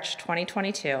in March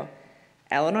 2022,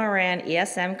 Eleanor ran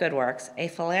ESM GoodWorks, a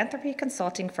philanthropy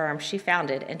consulting firm she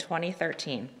founded in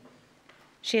 2013.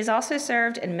 She has also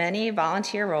served in many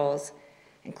volunteer roles,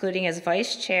 including as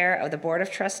vice chair of the Board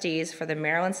of Trustees for the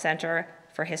Maryland Center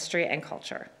for History and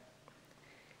Culture.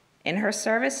 In her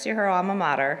service to her alma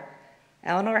mater,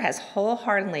 Eleanor has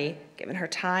wholeheartedly given her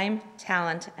time,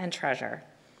 talent, and treasure.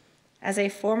 As a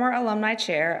former alumni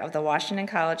chair of the Washington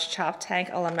College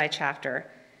Choptank Alumni Chapter,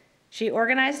 she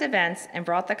organized events and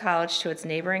brought the college to its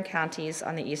neighboring counties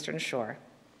on the Eastern Shore.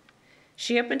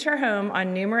 She opened her home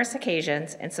on numerous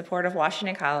occasions in support of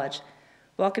Washington College,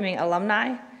 welcoming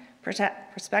alumni,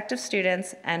 prospective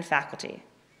students, and faculty.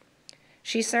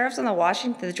 She serves on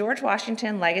the George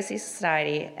Washington Legacy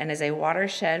Society and is a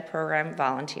Watershed Program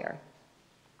volunteer.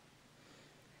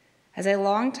 As a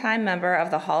longtime member of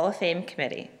the Hall of Fame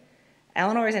Committee,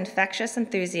 Eleanor's infectious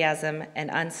enthusiasm and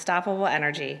unstoppable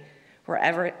energy were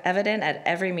evident at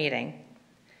every meeting.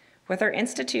 With her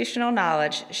institutional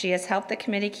knowledge, she has helped the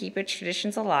committee keep its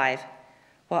traditions alive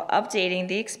while updating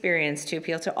the experience to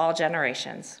appeal to all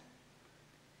generations.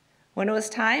 When it was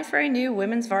time for a new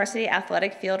women's varsity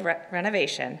athletic field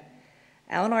renovation,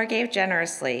 Eleanor gave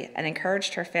generously and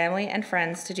encouraged her family and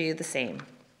friends to do the same.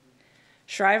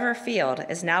 Shriver Field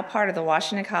is now part of the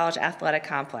Washington College Athletic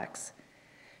Complex.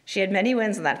 She had many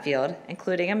wins in that field,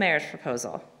 including a marriage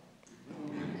proposal.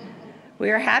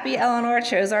 We are happy Eleanor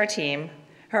chose our team.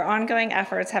 Her ongoing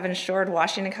efforts have ensured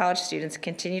Washington College students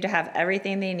continue to have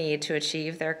everything they need to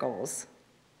achieve their goals.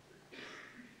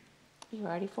 You're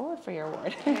already forward for your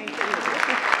award. Thank you.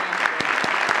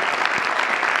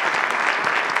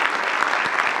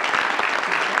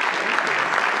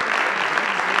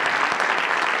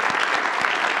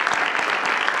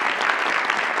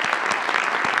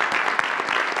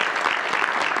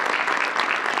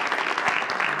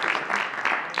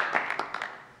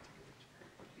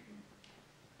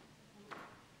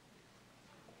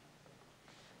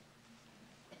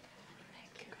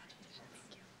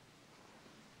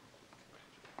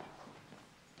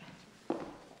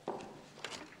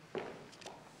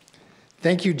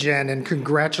 Thank you, Jen, and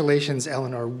congratulations,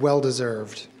 Eleanor. Well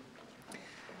deserved.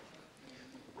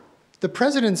 The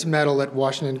President's Medal at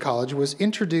Washington College was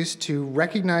introduced to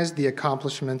recognize the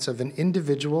accomplishments of an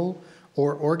individual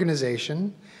or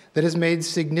organization that has made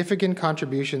significant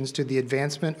contributions to the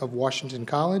advancement of Washington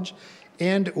College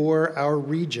and/or our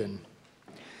region.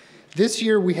 This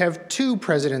year, we have two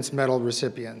President's Medal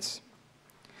recipients,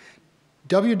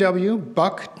 W.W.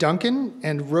 Buck Duncan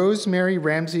and Rosemary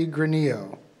Ramsey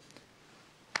Granillo.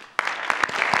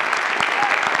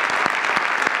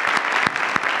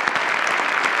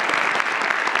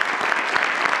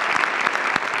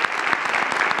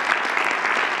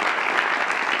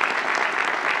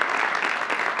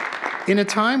 In a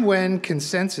time when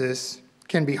consensus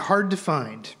can be hard to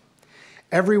find,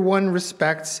 everyone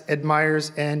respects,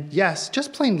 admires, and yes,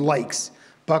 just plain likes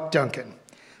Buck Duncan,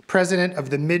 president of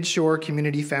the Midshore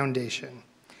Community Foundation.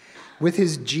 With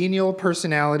his genial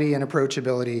personality and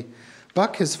approachability,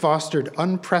 Buck has fostered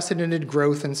unprecedented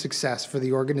growth and success for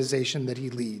the organization that he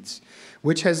leads,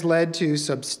 which has led to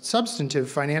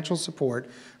substantive financial support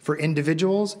for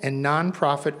individuals and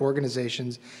nonprofit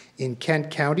organizations in Kent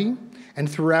County and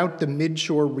throughout the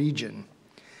Midshore region.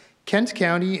 Kent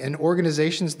County and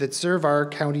organizations that serve our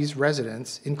county's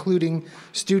residents, including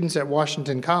students at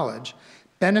Washington College,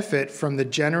 benefit from the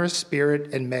generous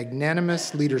spirit and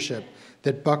magnanimous leadership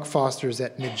that Buck fosters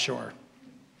at Midshore.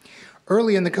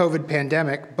 Early in the COVID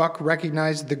pandemic, Buck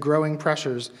recognized the growing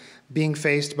pressures being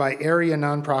faced by area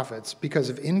nonprofits because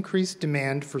of increased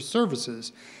demand for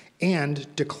services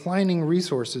and declining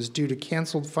resources due to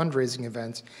canceled fundraising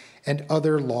events and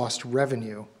other lost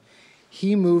revenue.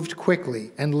 He moved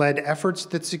quickly and led efforts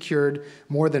that secured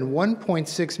more than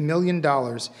 $1.6 million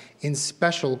in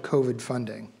special COVID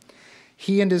funding.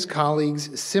 He and his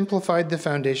colleagues simplified the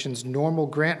foundation's normal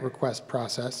grant request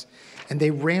process, and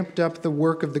they ramped up the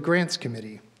work of the Grants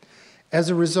Committee. As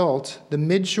a result, the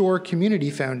Midshore Community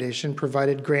Foundation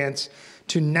provided grants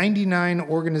to 99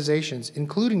 organizations,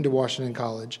 including to Washington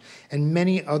College and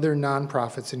many other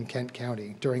nonprofits in Kent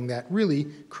County during that really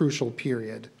crucial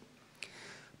period.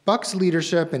 Buck's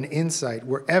leadership and insight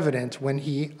were evident when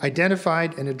he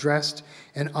identified and addressed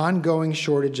an ongoing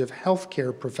shortage of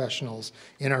healthcare professionals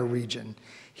in our region.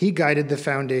 He guided the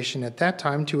foundation at that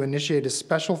time to initiate a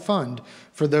special fund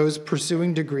for those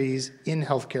pursuing degrees in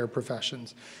healthcare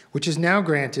professions, which is now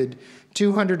granted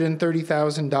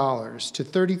 $230,000 to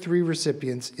 33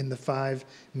 recipients in the 5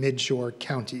 Midshore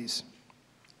counties.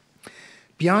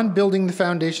 Beyond building the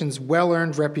foundation's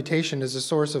well-earned reputation as a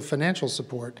source of financial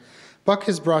support, Buck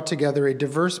has brought together a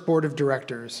diverse board of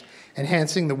directors,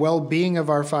 enhancing the well-being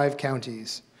of our 5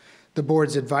 counties. The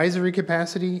board's advisory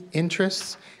capacity,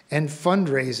 interests, and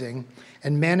fundraising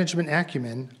and management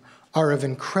acumen are of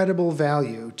incredible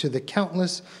value to the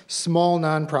countless small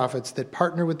nonprofits that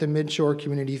partner with the Midshore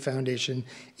Community Foundation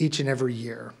each and every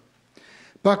year.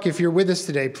 Buck, if you're with us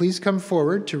today, please come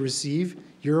forward to receive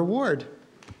your award.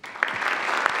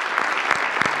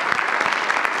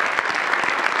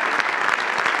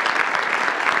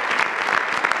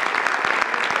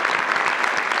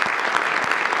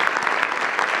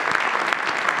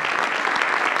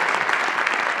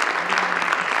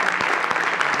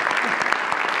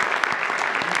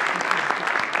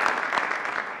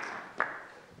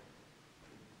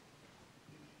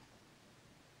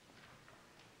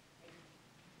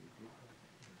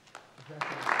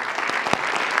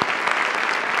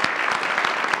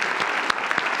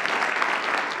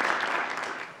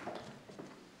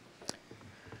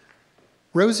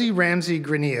 Rosie Ramsey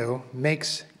Granillo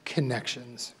makes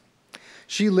connections.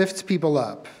 She lifts people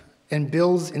up and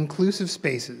builds inclusive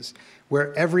spaces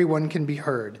where everyone can be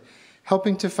heard,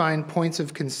 helping to find points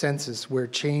of consensus where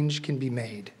change can be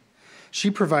made. She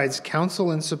provides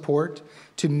counsel and support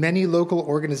to many local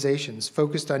organizations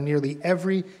focused on nearly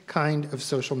every kind of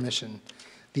social mission: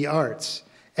 the arts,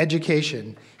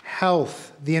 education,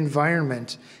 health, the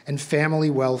environment, and family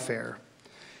welfare.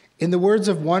 In the words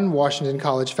of one Washington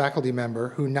College faculty member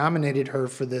who nominated her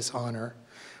for this honor,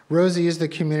 Rosie is the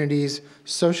community's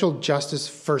social justice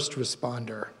first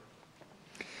responder.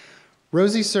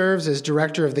 Rosie serves as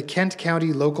director of the Kent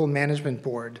County Local Management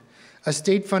Board, a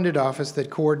state-funded office that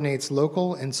coordinates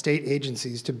local and state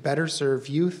agencies to better serve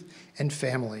youth and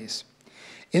families.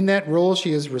 In that role,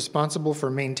 she is responsible for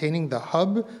maintaining the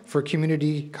hub for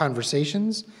community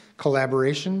conversations,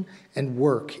 collaboration, and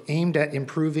work aimed at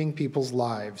improving people's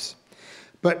lives.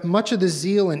 But much of the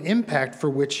zeal and impact for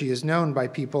which she is known by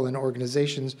people and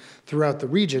organizations throughout the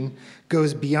region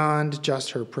goes beyond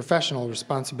just her professional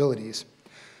responsibilities.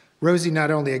 Rosie not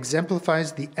only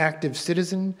exemplifies the active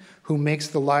citizen who makes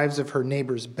the lives of her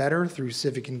neighbors better through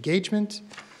civic engagement,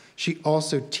 she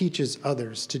also teaches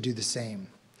others to do the same.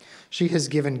 She has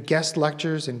given guest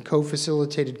lectures and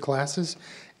co-facilitated classes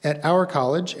at our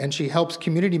college, and she helps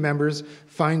community members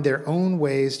find their own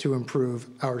ways to improve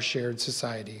our shared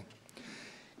society.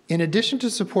 In addition to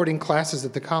supporting classes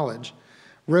at the college,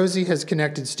 Rosie has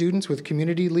connected students with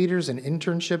community leaders and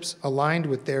internships aligned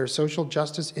with their social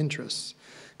justice interests,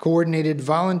 coordinated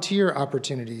volunteer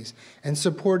opportunities, and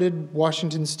supported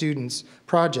Washington students'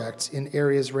 projects in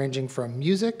areas ranging from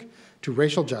music to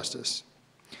racial justice.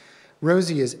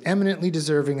 Rosie is eminently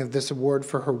deserving of this award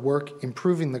for her work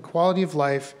improving the quality of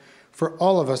life for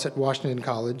all of us at Washington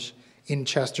College, in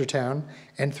Chestertown,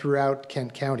 and throughout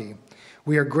Kent County.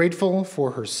 We are grateful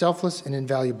for her selfless and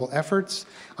invaluable efforts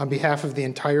on behalf of the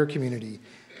entire community.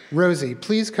 Rosie,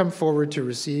 please come forward to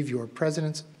receive your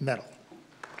President's Medal.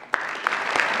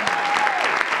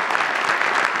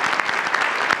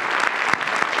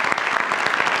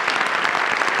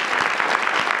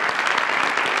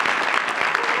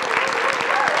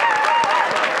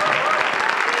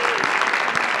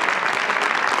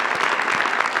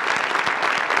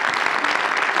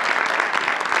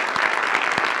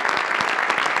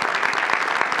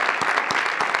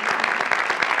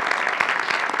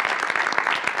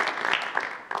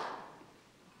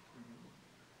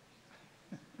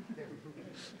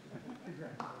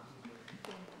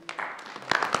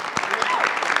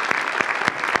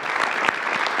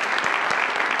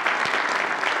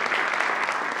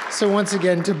 So once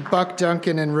again, to Buck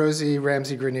Duncan and Rosie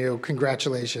Ramsey-Greneau,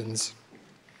 congratulations.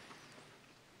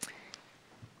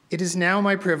 It is now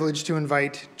my privilege to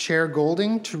invite Chair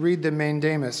Golding to read the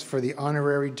mandamus for the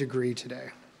honorary degree today.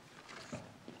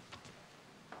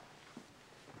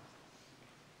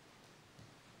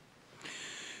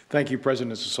 Thank you,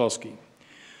 President Sosalski.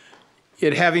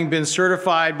 It having been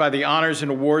certified by the Honors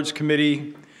and Awards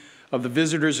Committee of the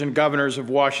Visitors and Governors of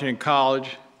Washington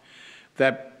College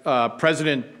that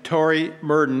President Tory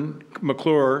Merton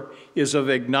McClure is of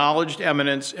acknowledged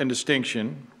eminence and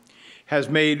distinction, has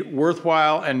made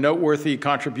worthwhile and noteworthy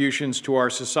contributions to our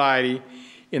society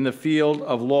in the field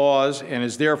of laws, and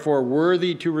is therefore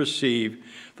worthy to receive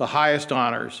the highest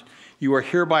honors. You are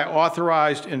hereby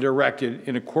authorized and directed,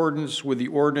 in accordance with the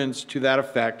ordinance to that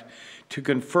effect, to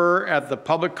confer at the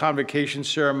public convocation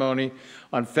ceremony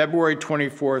on February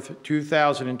 24th,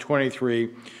 2023,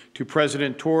 to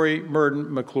President Tory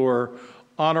Merton McClure,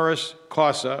 honoris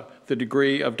causa, the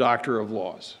degree of Doctor of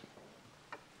Laws.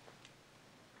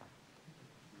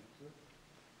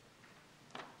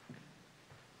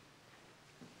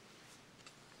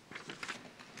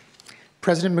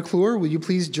 President McClure, will you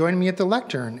please join me at the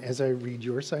lectern as I read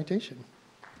your citation?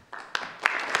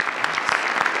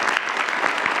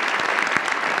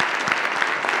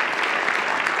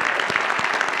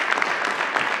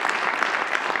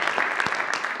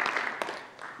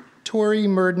 Tory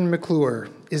Merton McClure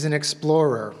is an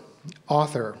explorer,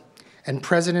 author, and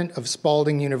president of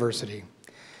Spalding University.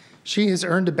 She has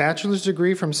earned a bachelor's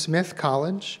degree from Smith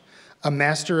College, a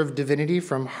Master of Divinity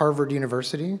from Harvard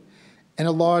University, and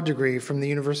a law degree from the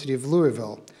University of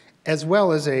Louisville, as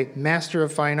well as a Master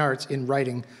of Fine Arts in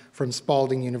Writing from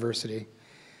Spalding University.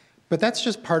 But that's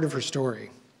just part of her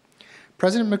story.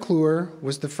 President McClure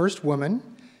was the first woman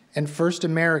and first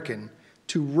American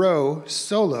to row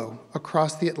solo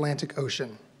across the Atlantic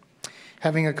Ocean,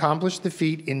 having accomplished the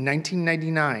feat in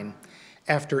 1999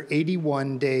 after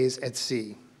 81 days at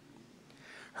sea.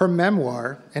 Her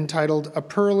memoir, entitled A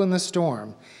Pearl in the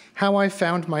Storm, How I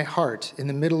Found My Heart in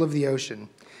the Middle of the Ocean,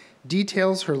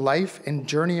 details her life and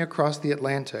journey across the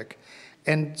Atlantic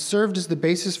and served as the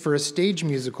basis for a stage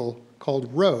musical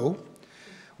called Row,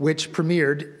 which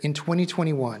premiered in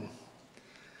 2021.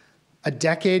 A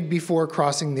decade before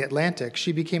crossing the Atlantic,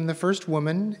 she became the first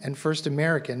woman and first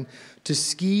American to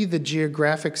ski the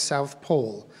geographic South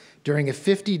Pole during a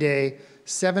 50-day,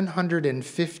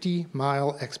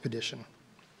 750-mile expedition.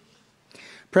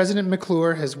 President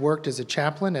McClure has worked as a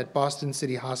chaplain at Boston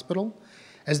City Hospital,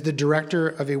 as the director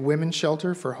of a women's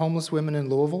shelter for homeless women in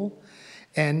Louisville,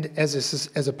 and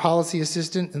as a policy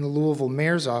assistant in the Louisville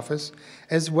mayor's office,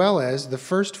 as well as the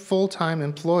first full-time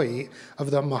employee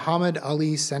of the Muhammad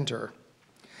Ali Center.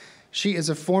 She is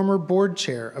a former board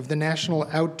chair of the National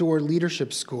Outdoor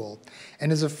Leadership School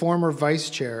and is a former vice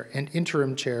chair and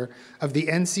interim chair of the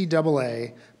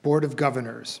NCAA Board of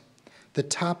Governors, the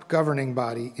top governing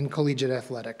body in collegiate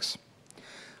athletics.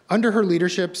 Under her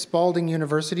leadership, Spalding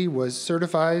University was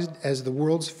certified as the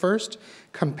world's first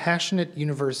compassionate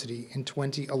university in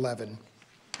 2011.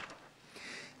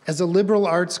 As a liberal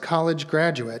arts college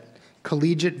graduate,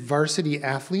 collegiate varsity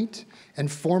athlete,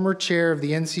 and former chair of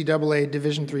the NCAA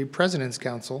Division III President's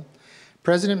Council,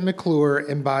 President McClure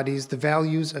embodies the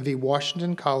values of a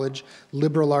Washington College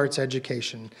liberal arts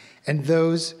education and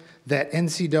those that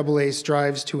NCAA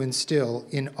strives to instill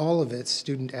in all of its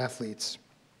student athletes.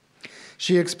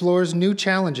 She explores new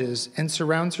challenges and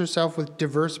surrounds herself with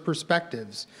diverse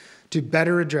perspectives to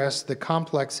better address the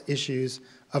complex issues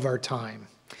of our time.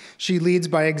 She leads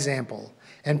by example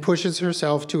and pushes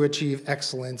herself to achieve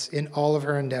excellence in all of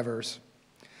her endeavors.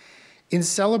 In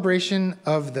celebration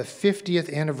of the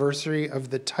 50th anniversary of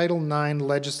the Title IX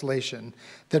legislation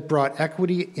that brought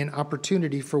equity and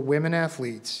opportunity for women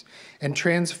athletes and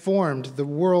transformed the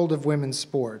world of women's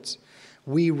sports,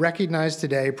 we recognize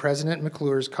today President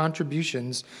McClure's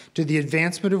contributions to the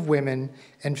advancement of women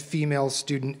and female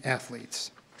student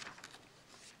athletes.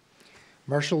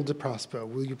 Marshall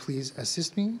DeProspo, will you please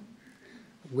assist me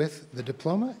with the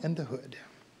diploma and the hood?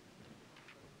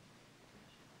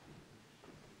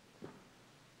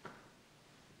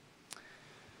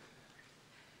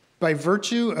 By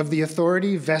virtue of the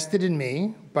authority vested in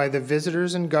me by the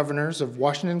visitors and governors of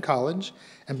Washington College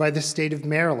and by the state of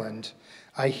Maryland,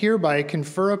 I hereby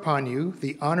confer upon you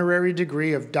the honorary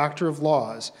degree of Doctor of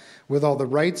Laws with all the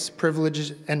rights,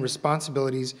 privileges, and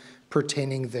responsibilities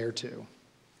pertaining thereto.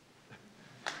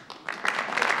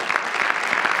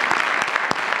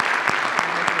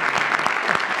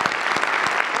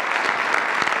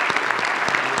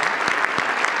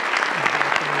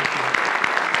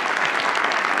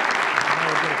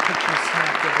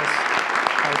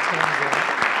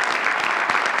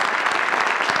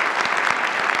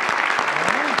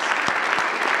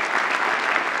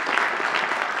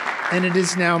 And it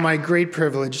is now my great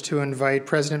privilege to invite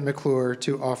President McClure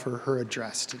to offer her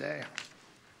address today.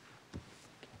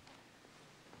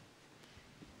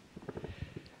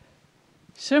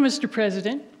 So, Mr.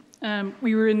 President,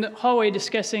 we were in the hallway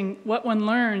discussing what one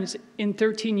learns in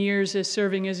 13 years as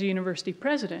serving as a university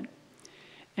president.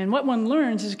 And what one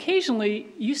learns is occasionally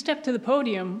you step to the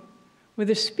podium with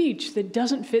a speech that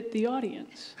doesn't fit the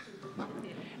audience,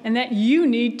 and that you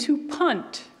need to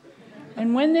punt.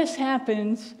 And when this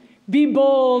happens, be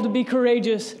bold, be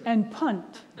courageous, and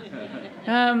punt.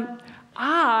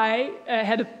 I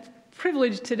had the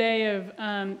privilege today of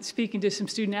speaking to some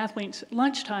student athletes at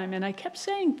lunchtime, and I kept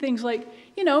saying things like,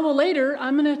 you know, well, later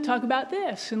I'm going to talk about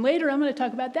this, and later I'm going to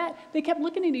talk about that. They kept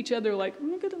looking at each other like,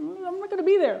 I'm not going to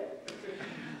be there.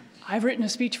 I've written a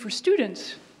speech for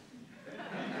students.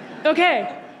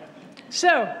 Okay,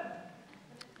 so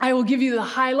I will give you the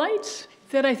highlights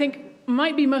that I think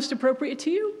might be most appropriate to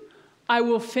you. I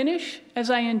will finish as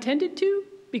I intended to,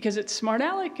 because it's smart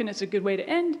aleck and it's a good way to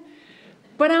end,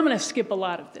 but I'm going to skip a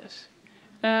lot of this.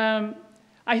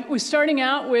 I was starting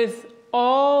out with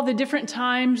all the different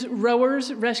times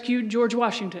rowers rescued George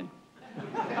Washington.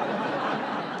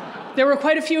 There were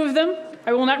quite a few of them.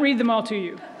 I will not read them all to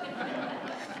you.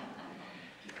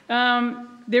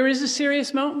 There is a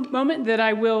serious moment that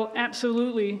I will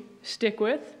absolutely stick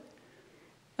with.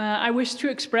 I wish to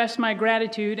express my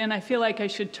gratitude, and I feel like I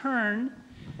should turn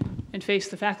and face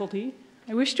the faculty.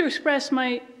 I wish to express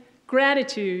my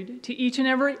gratitude to each and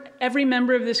every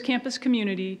member of this campus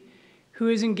community who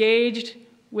is engaged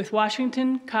with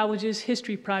Washington College's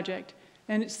History Project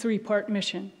and its three-part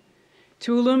mission: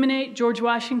 to illuminate George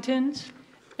Washington's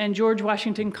and George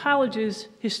Washington College's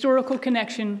historical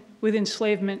connection with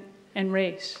enslavement and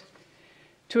race,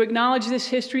 to acknowledge this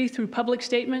history through public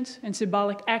statements and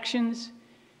symbolic actions,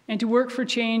 and to work for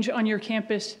change on your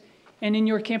campus and in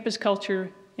your campus culture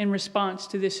in response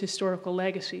to this historical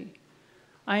legacy.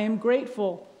 I am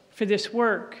grateful for this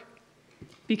work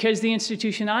because the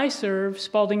institution I serve,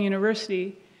 Spalding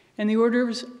University, and the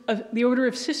Order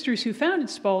of Sisters who founded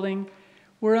Spalding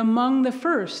were among the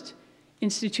first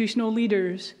institutional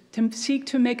leaders to seek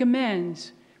to make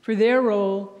amends for their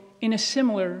role in a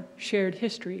similar shared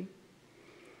history.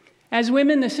 As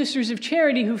women, the Sisters of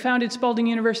Charity who founded Spalding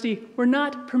University were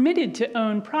not permitted to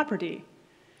own property,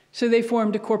 so they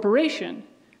formed a corporation,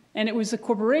 and it was the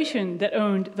corporation that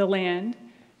owned the land,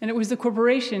 and it was the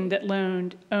corporation that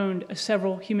owned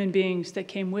several human beings that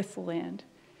came with the land.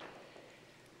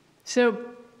 So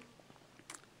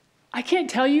I can't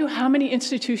tell you how many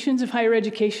institutions of higher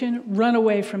education run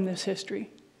away from this history,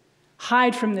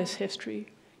 hide from this history,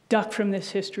 duck from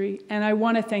this history, and I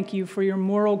want to thank you for your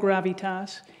moral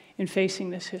gravitas in facing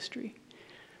this history.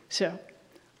 So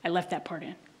I left that part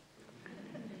in.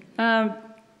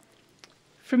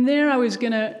 From there, I was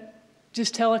going to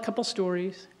just tell a couple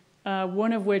stories,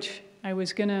 one of which I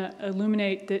was going to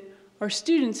illuminate that our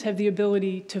students have the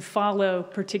ability to follow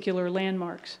particular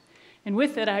landmarks. And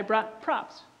with it, I brought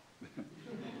props.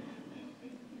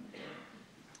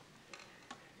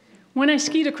 When I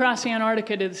skied across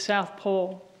Antarctica to the South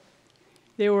Pole,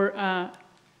 there were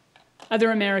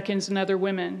other Americans and other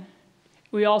women.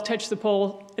 We all touched the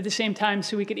pole at the same time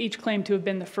so we could each claim to have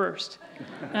been the first.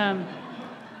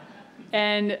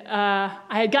 And I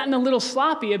had gotten a little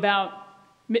sloppy about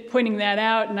pointing that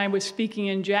out, and I was speaking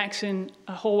in Jackson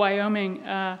Hole, Wyoming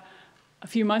a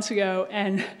few months ago,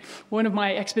 and one of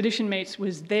my expedition mates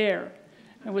was there.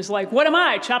 I was like, what am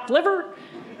I, chopped liver?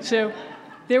 So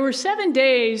there were 7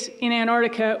 days in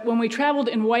Antarctica when we traveled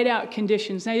in whiteout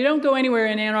conditions. Now, you don't go anywhere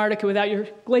in Antarctica without your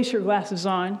glacier glasses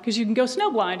on, because you can go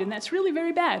snowblind, and that's really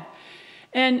very bad.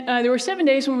 And there were 7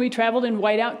 days when we traveled in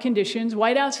whiteout conditions.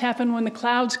 Whiteouts happen when the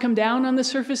clouds come down on the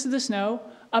surface of the snow.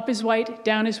 Up is white,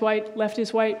 down is white, left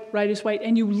is white, right is white,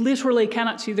 and you literally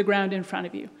cannot see the ground in front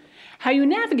of you. How you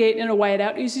navigate in a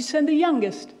whiteout is you send the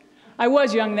youngest. I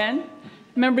was young then.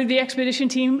 Member of the expedition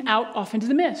team out off into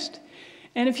the mist.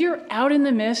 And if you're out in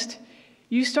the mist,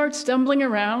 you start stumbling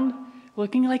around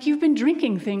looking like you've been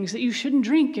drinking things that you shouldn't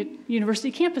drink at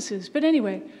university campuses. But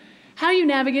anyway, how you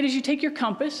navigate is you take your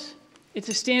compass. It's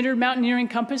a standard mountaineering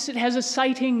compass. It has a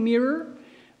sighting mirror,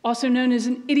 also known as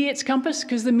an idiot's compass,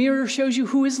 because the mirror shows you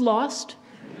who is lost.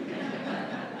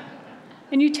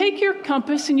 And you take your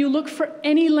compass and you look for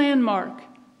any landmark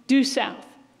due south.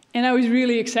 And I was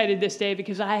really excited this day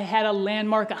because I had a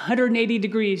landmark 180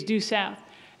 degrees due south.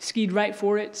 Skied right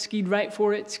for it, skied right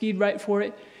for it, skied right for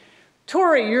it.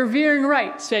 Tori, you're veering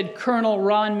right, said Colonel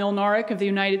Ron Milnarek of the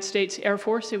United States Air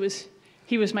Force. He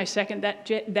was my second that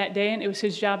day, and it was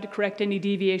his job to correct any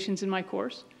deviations in my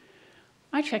course.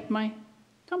 I checked my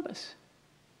compass.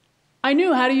 I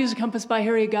knew how to use a compass by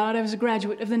Harry God. I was a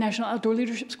graduate of the National Outdoor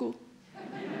Leadership School.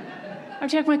 I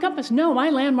checked my compass. No,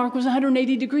 my landmark was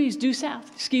 180 degrees due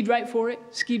south. Skied right for it,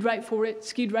 skied right for it,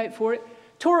 skied right for it.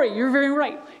 Tori, you're very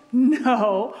right.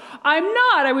 No, I'm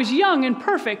not. I was young and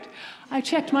perfect. I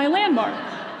checked my landmark.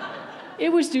 It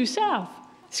was due south.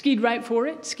 Skied right for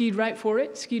it, skied right for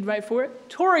it, skied right for it.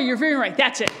 Tori, you're veering right.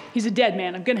 That's it. He's a dead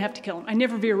man. I'm going to have to kill him. I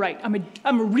never veer right.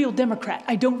 I'm a real Democrat.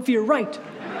 I don't veer right.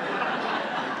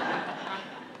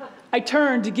 I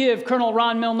turned to give Colonel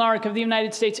Ron Milnarek of the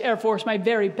United States Air Force my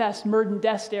very best Murden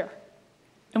death stare.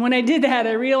 And when I did that,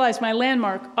 I realized my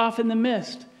landmark off in the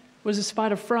mist was a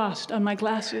spot of frost on my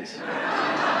glasses.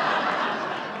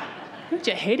 Don't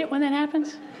you hate it when that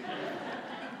happens?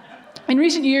 In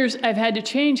recent years, I've had to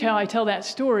change how I tell that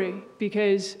story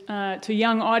because to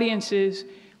young audiences,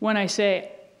 when I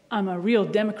say, I'm a real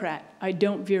Democrat, I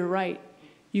don't veer right,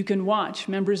 you can watch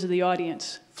members of the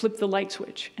audience flip the light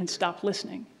switch and stop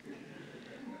listening.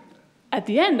 At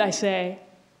the end, I say,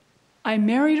 I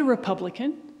married a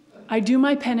Republican. I do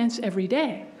my penance every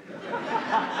day.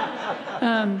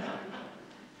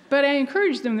 But I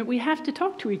encourage them that we have to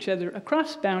talk to each other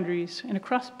across boundaries and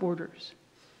across borders.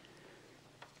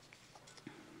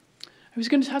 I was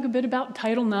going to talk a bit about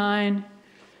Title IX.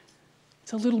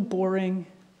 It's a little boring.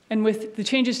 And with the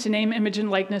changes to name, image, and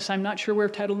likeness, I'm not sure where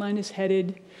Title IX is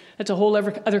headed. That's a whole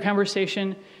other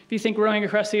conversation. If you think rowing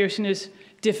across the ocean is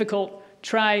difficult,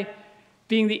 try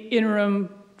being the interim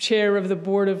chair of the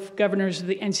Board of Governors of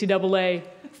the NCAA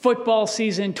football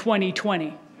season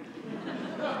 2020.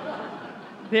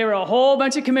 There were a whole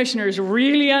bunch of commissioners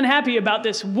really unhappy about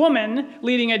this woman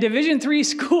leading a Division III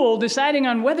school deciding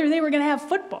on whether they were going to have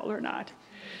football or not.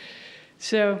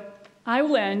 So I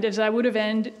will end as I would have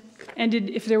ended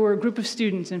if there were a group of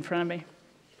students in front of me.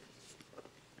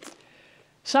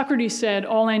 Socrates said,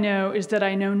 all I know is that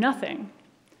I know nothing.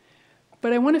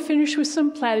 But I want to finish with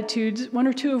some platitudes, one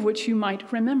or two of which you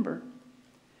might remember.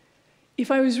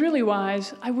 If I was really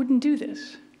wise, I wouldn't do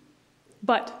this.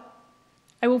 But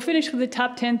I will finish with the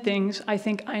top 10 things I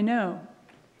think I know.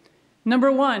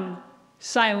 Number 1,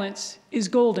 silence is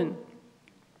golden.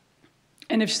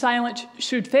 And if silence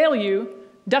should fail you,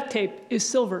 duct tape is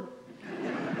silver.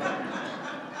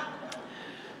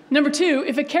 Number 2,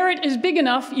 if a carrot is big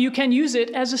enough, you can use it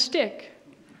as a stick.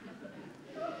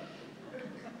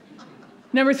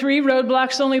 Number 3,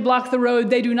 roadblocks only block the road.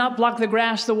 They do not block the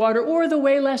grass, the water, or the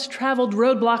way less traveled.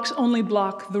 Roadblocks only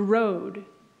block the road.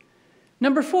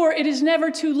 Number 4, it is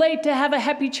never too late to have a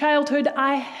happy childhood.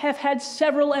 I have had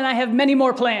several, and I have many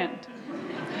more planned.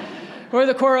 Or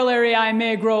the corollary, I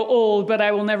may grow old, but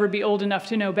I will never be old enough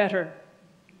to know better.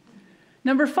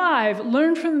 Number 5,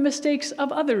 learn from the mistakes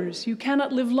of others. You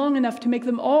cannot live long enough to make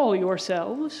them all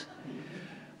yourselves.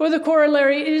 Or the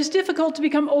corollary, it is difficult to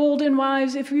become old and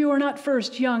wise if you are not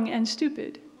first young and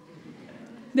stupid.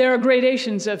 There are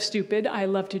gradations of stupid, I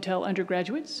love to tell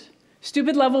undergraduates.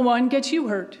 Stupid level 1 gets you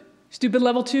hurt. Stupid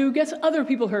level 2 gets other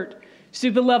people hurt.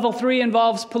 Stupid level 3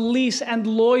 involves police and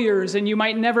lawyers, and you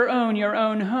might never own your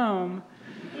own home.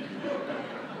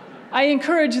 I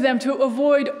encourage them to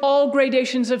avoid all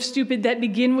gradations of stupid that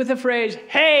begin with the phrase,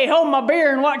 "Hey, hold my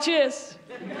beer and watch this."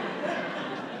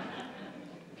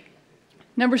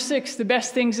 Number 6, the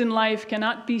best things in life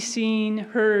cannot be seen,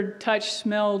 heard, touched,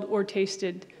 smelled, or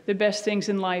tasted. The best things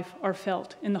in life are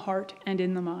felt in the heart and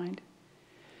in the mind.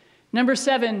 Number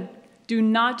 7, do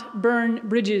not burn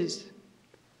bridges.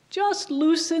 Just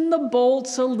loosen the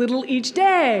bolts a little each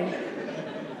day.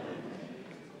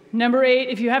 Number 8,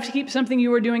 if you have to keep something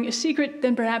you are doing a secret,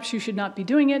 then perhaps you should not be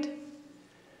doing it.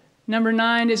 Number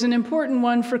 9 is an important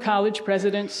one for college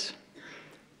presidents.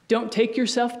 Don't take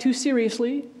yourself too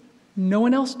seriously. No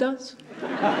one else does.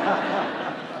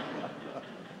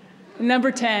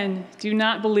 Number 10, do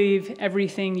not believe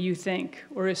everything you think.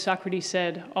 Or as Socrates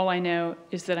said, all I know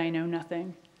is that I know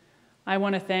nothing. I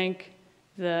want to thank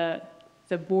the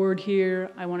board here.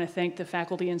 I want to thank the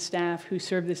faculty and staff who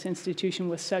serve this institution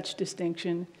with such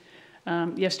distinction.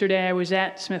 Yesterday I was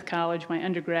at Smith College, my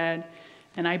undergrad,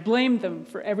 and I blamed them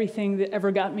for everything that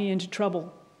ever got me into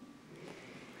trouble.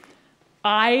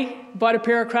 I bought a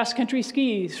pair of cross-country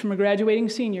skis from a graduating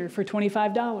senior for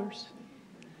 $25.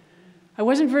 I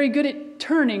wasn't very good at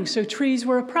turning, so trees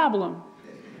were a problem.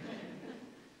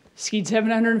 Skied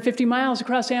 750 miles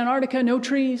across Antarctica, no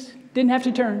trees, didn't have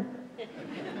to turn.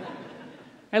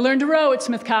 I learned to row at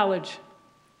Smith College.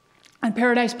 On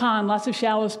Paradise Pond, lots of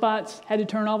shallow spots, had to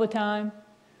turn all the time.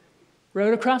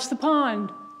 Rowed across the pond,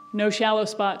 no shallow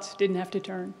spots, didn't have to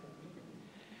turn.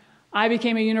 I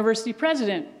became a university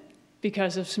president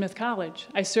because of Smith College.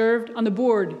 I served on the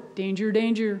board, danger,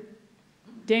 danger,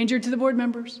 danger to the board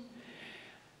members.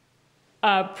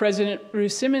 President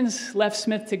Ruth Simmons left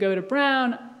Smith to go to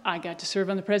Brown. I got to serve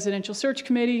on the Presidential Search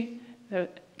Committee. The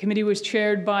committee was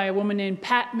chaired by a woman named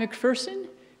Pat McPherson,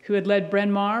 who had led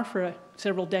Bryn Mawr for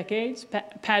several decades.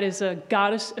 Pat is a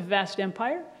goddess of vast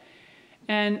empire.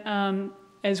 And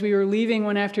as we were leaving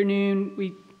one afternoon,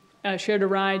 we shared a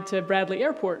ride to Bradley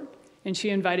Airport, and she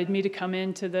invited me to come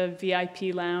into the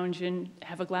VIP lounge and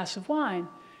have a glass of wine.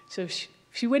 So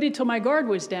she waited till my guard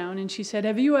was down, and she said,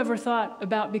 "Have you ever thought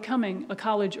about becoming a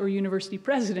college or university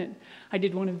president?" I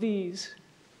did one of these.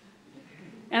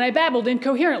 And I babbled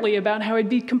incoherently about how I'd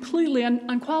be completely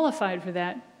unqualified for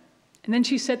that. And then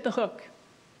she set the hook.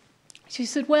 She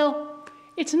said, "Well,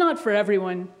 it's not for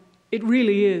everyone. It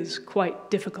really is quite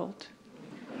difficult."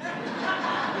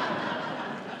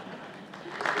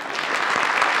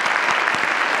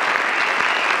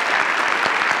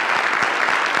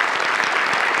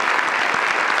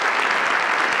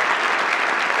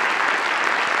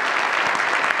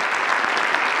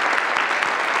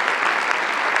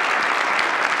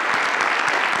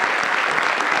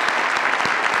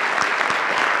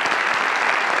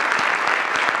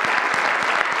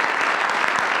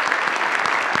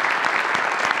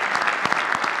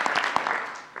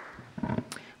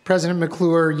 President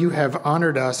McClure, you have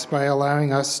honored us by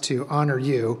allowing us to honor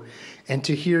you and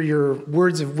to hear your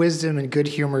words of wisdom and good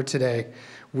humor today.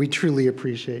 We truly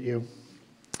appreciate you.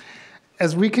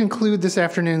 As we conclude this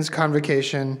afternoon's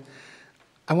convocation,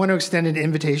 I want to extend an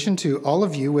invitation to all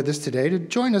of you with us today to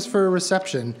join us for a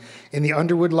reception in the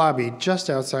Underwood lobby just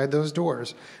outside those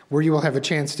doors, where you will have a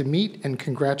chance to meet and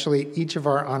congratulate each of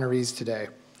our honorees today.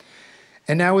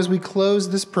 And now, as we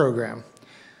close this program,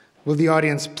 will the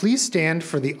audience please stand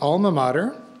for the alma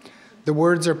mater? The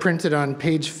words are printed on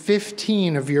page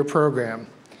 15 of your program.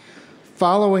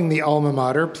 Following the alma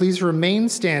mater, please remain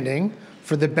standing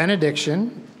for the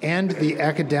benediction and the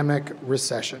academic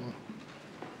recession.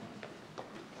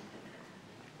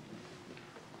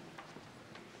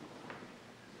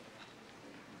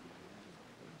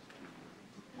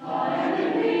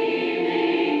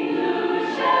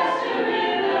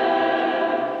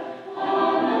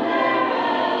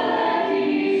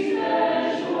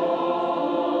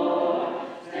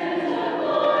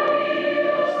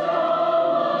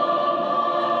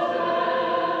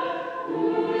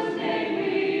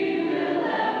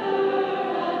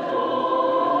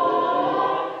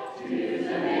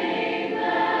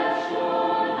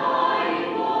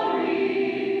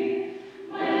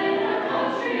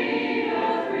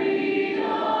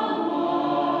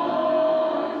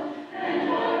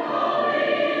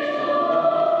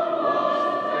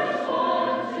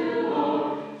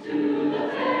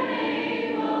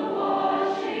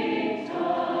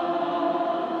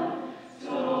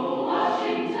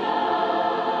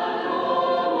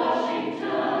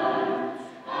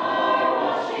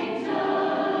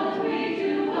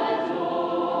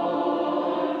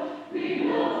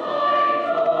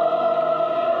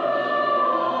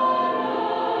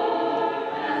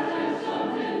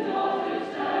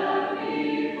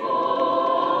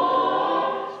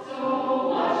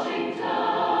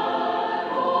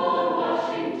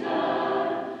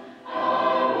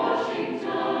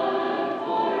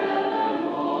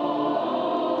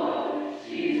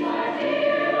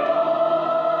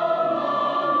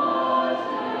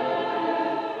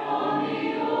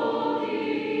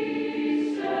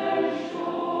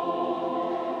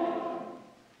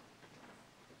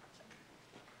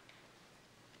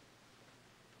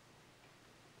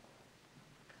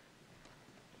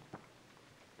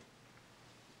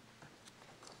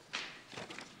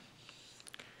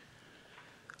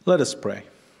 Let us pray.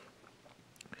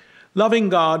 Loving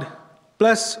God,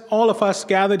 bless all of us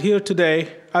gathered here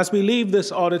today as we leave this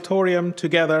auditorium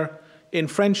together in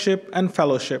friendship and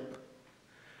fellowship.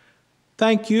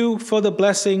 Thank you for the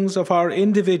blessings of our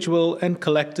individual and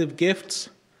collective gifts.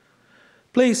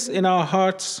 Place in our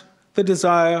hearts the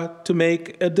desire to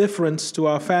make a difference to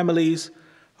our families,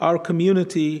 our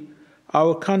community,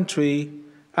 our country,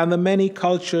 and the many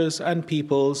cultures and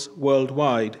peoples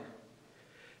worldwide.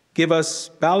 Give us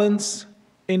balance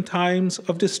in times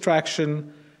of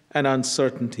distraction and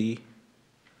uncertainty.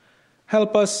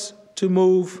 Help us to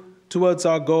move towards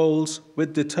our goals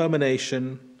with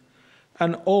determination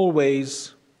and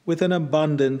always with an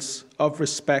abundance of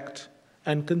respect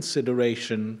and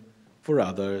consideration for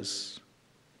others.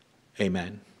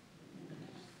 Amen.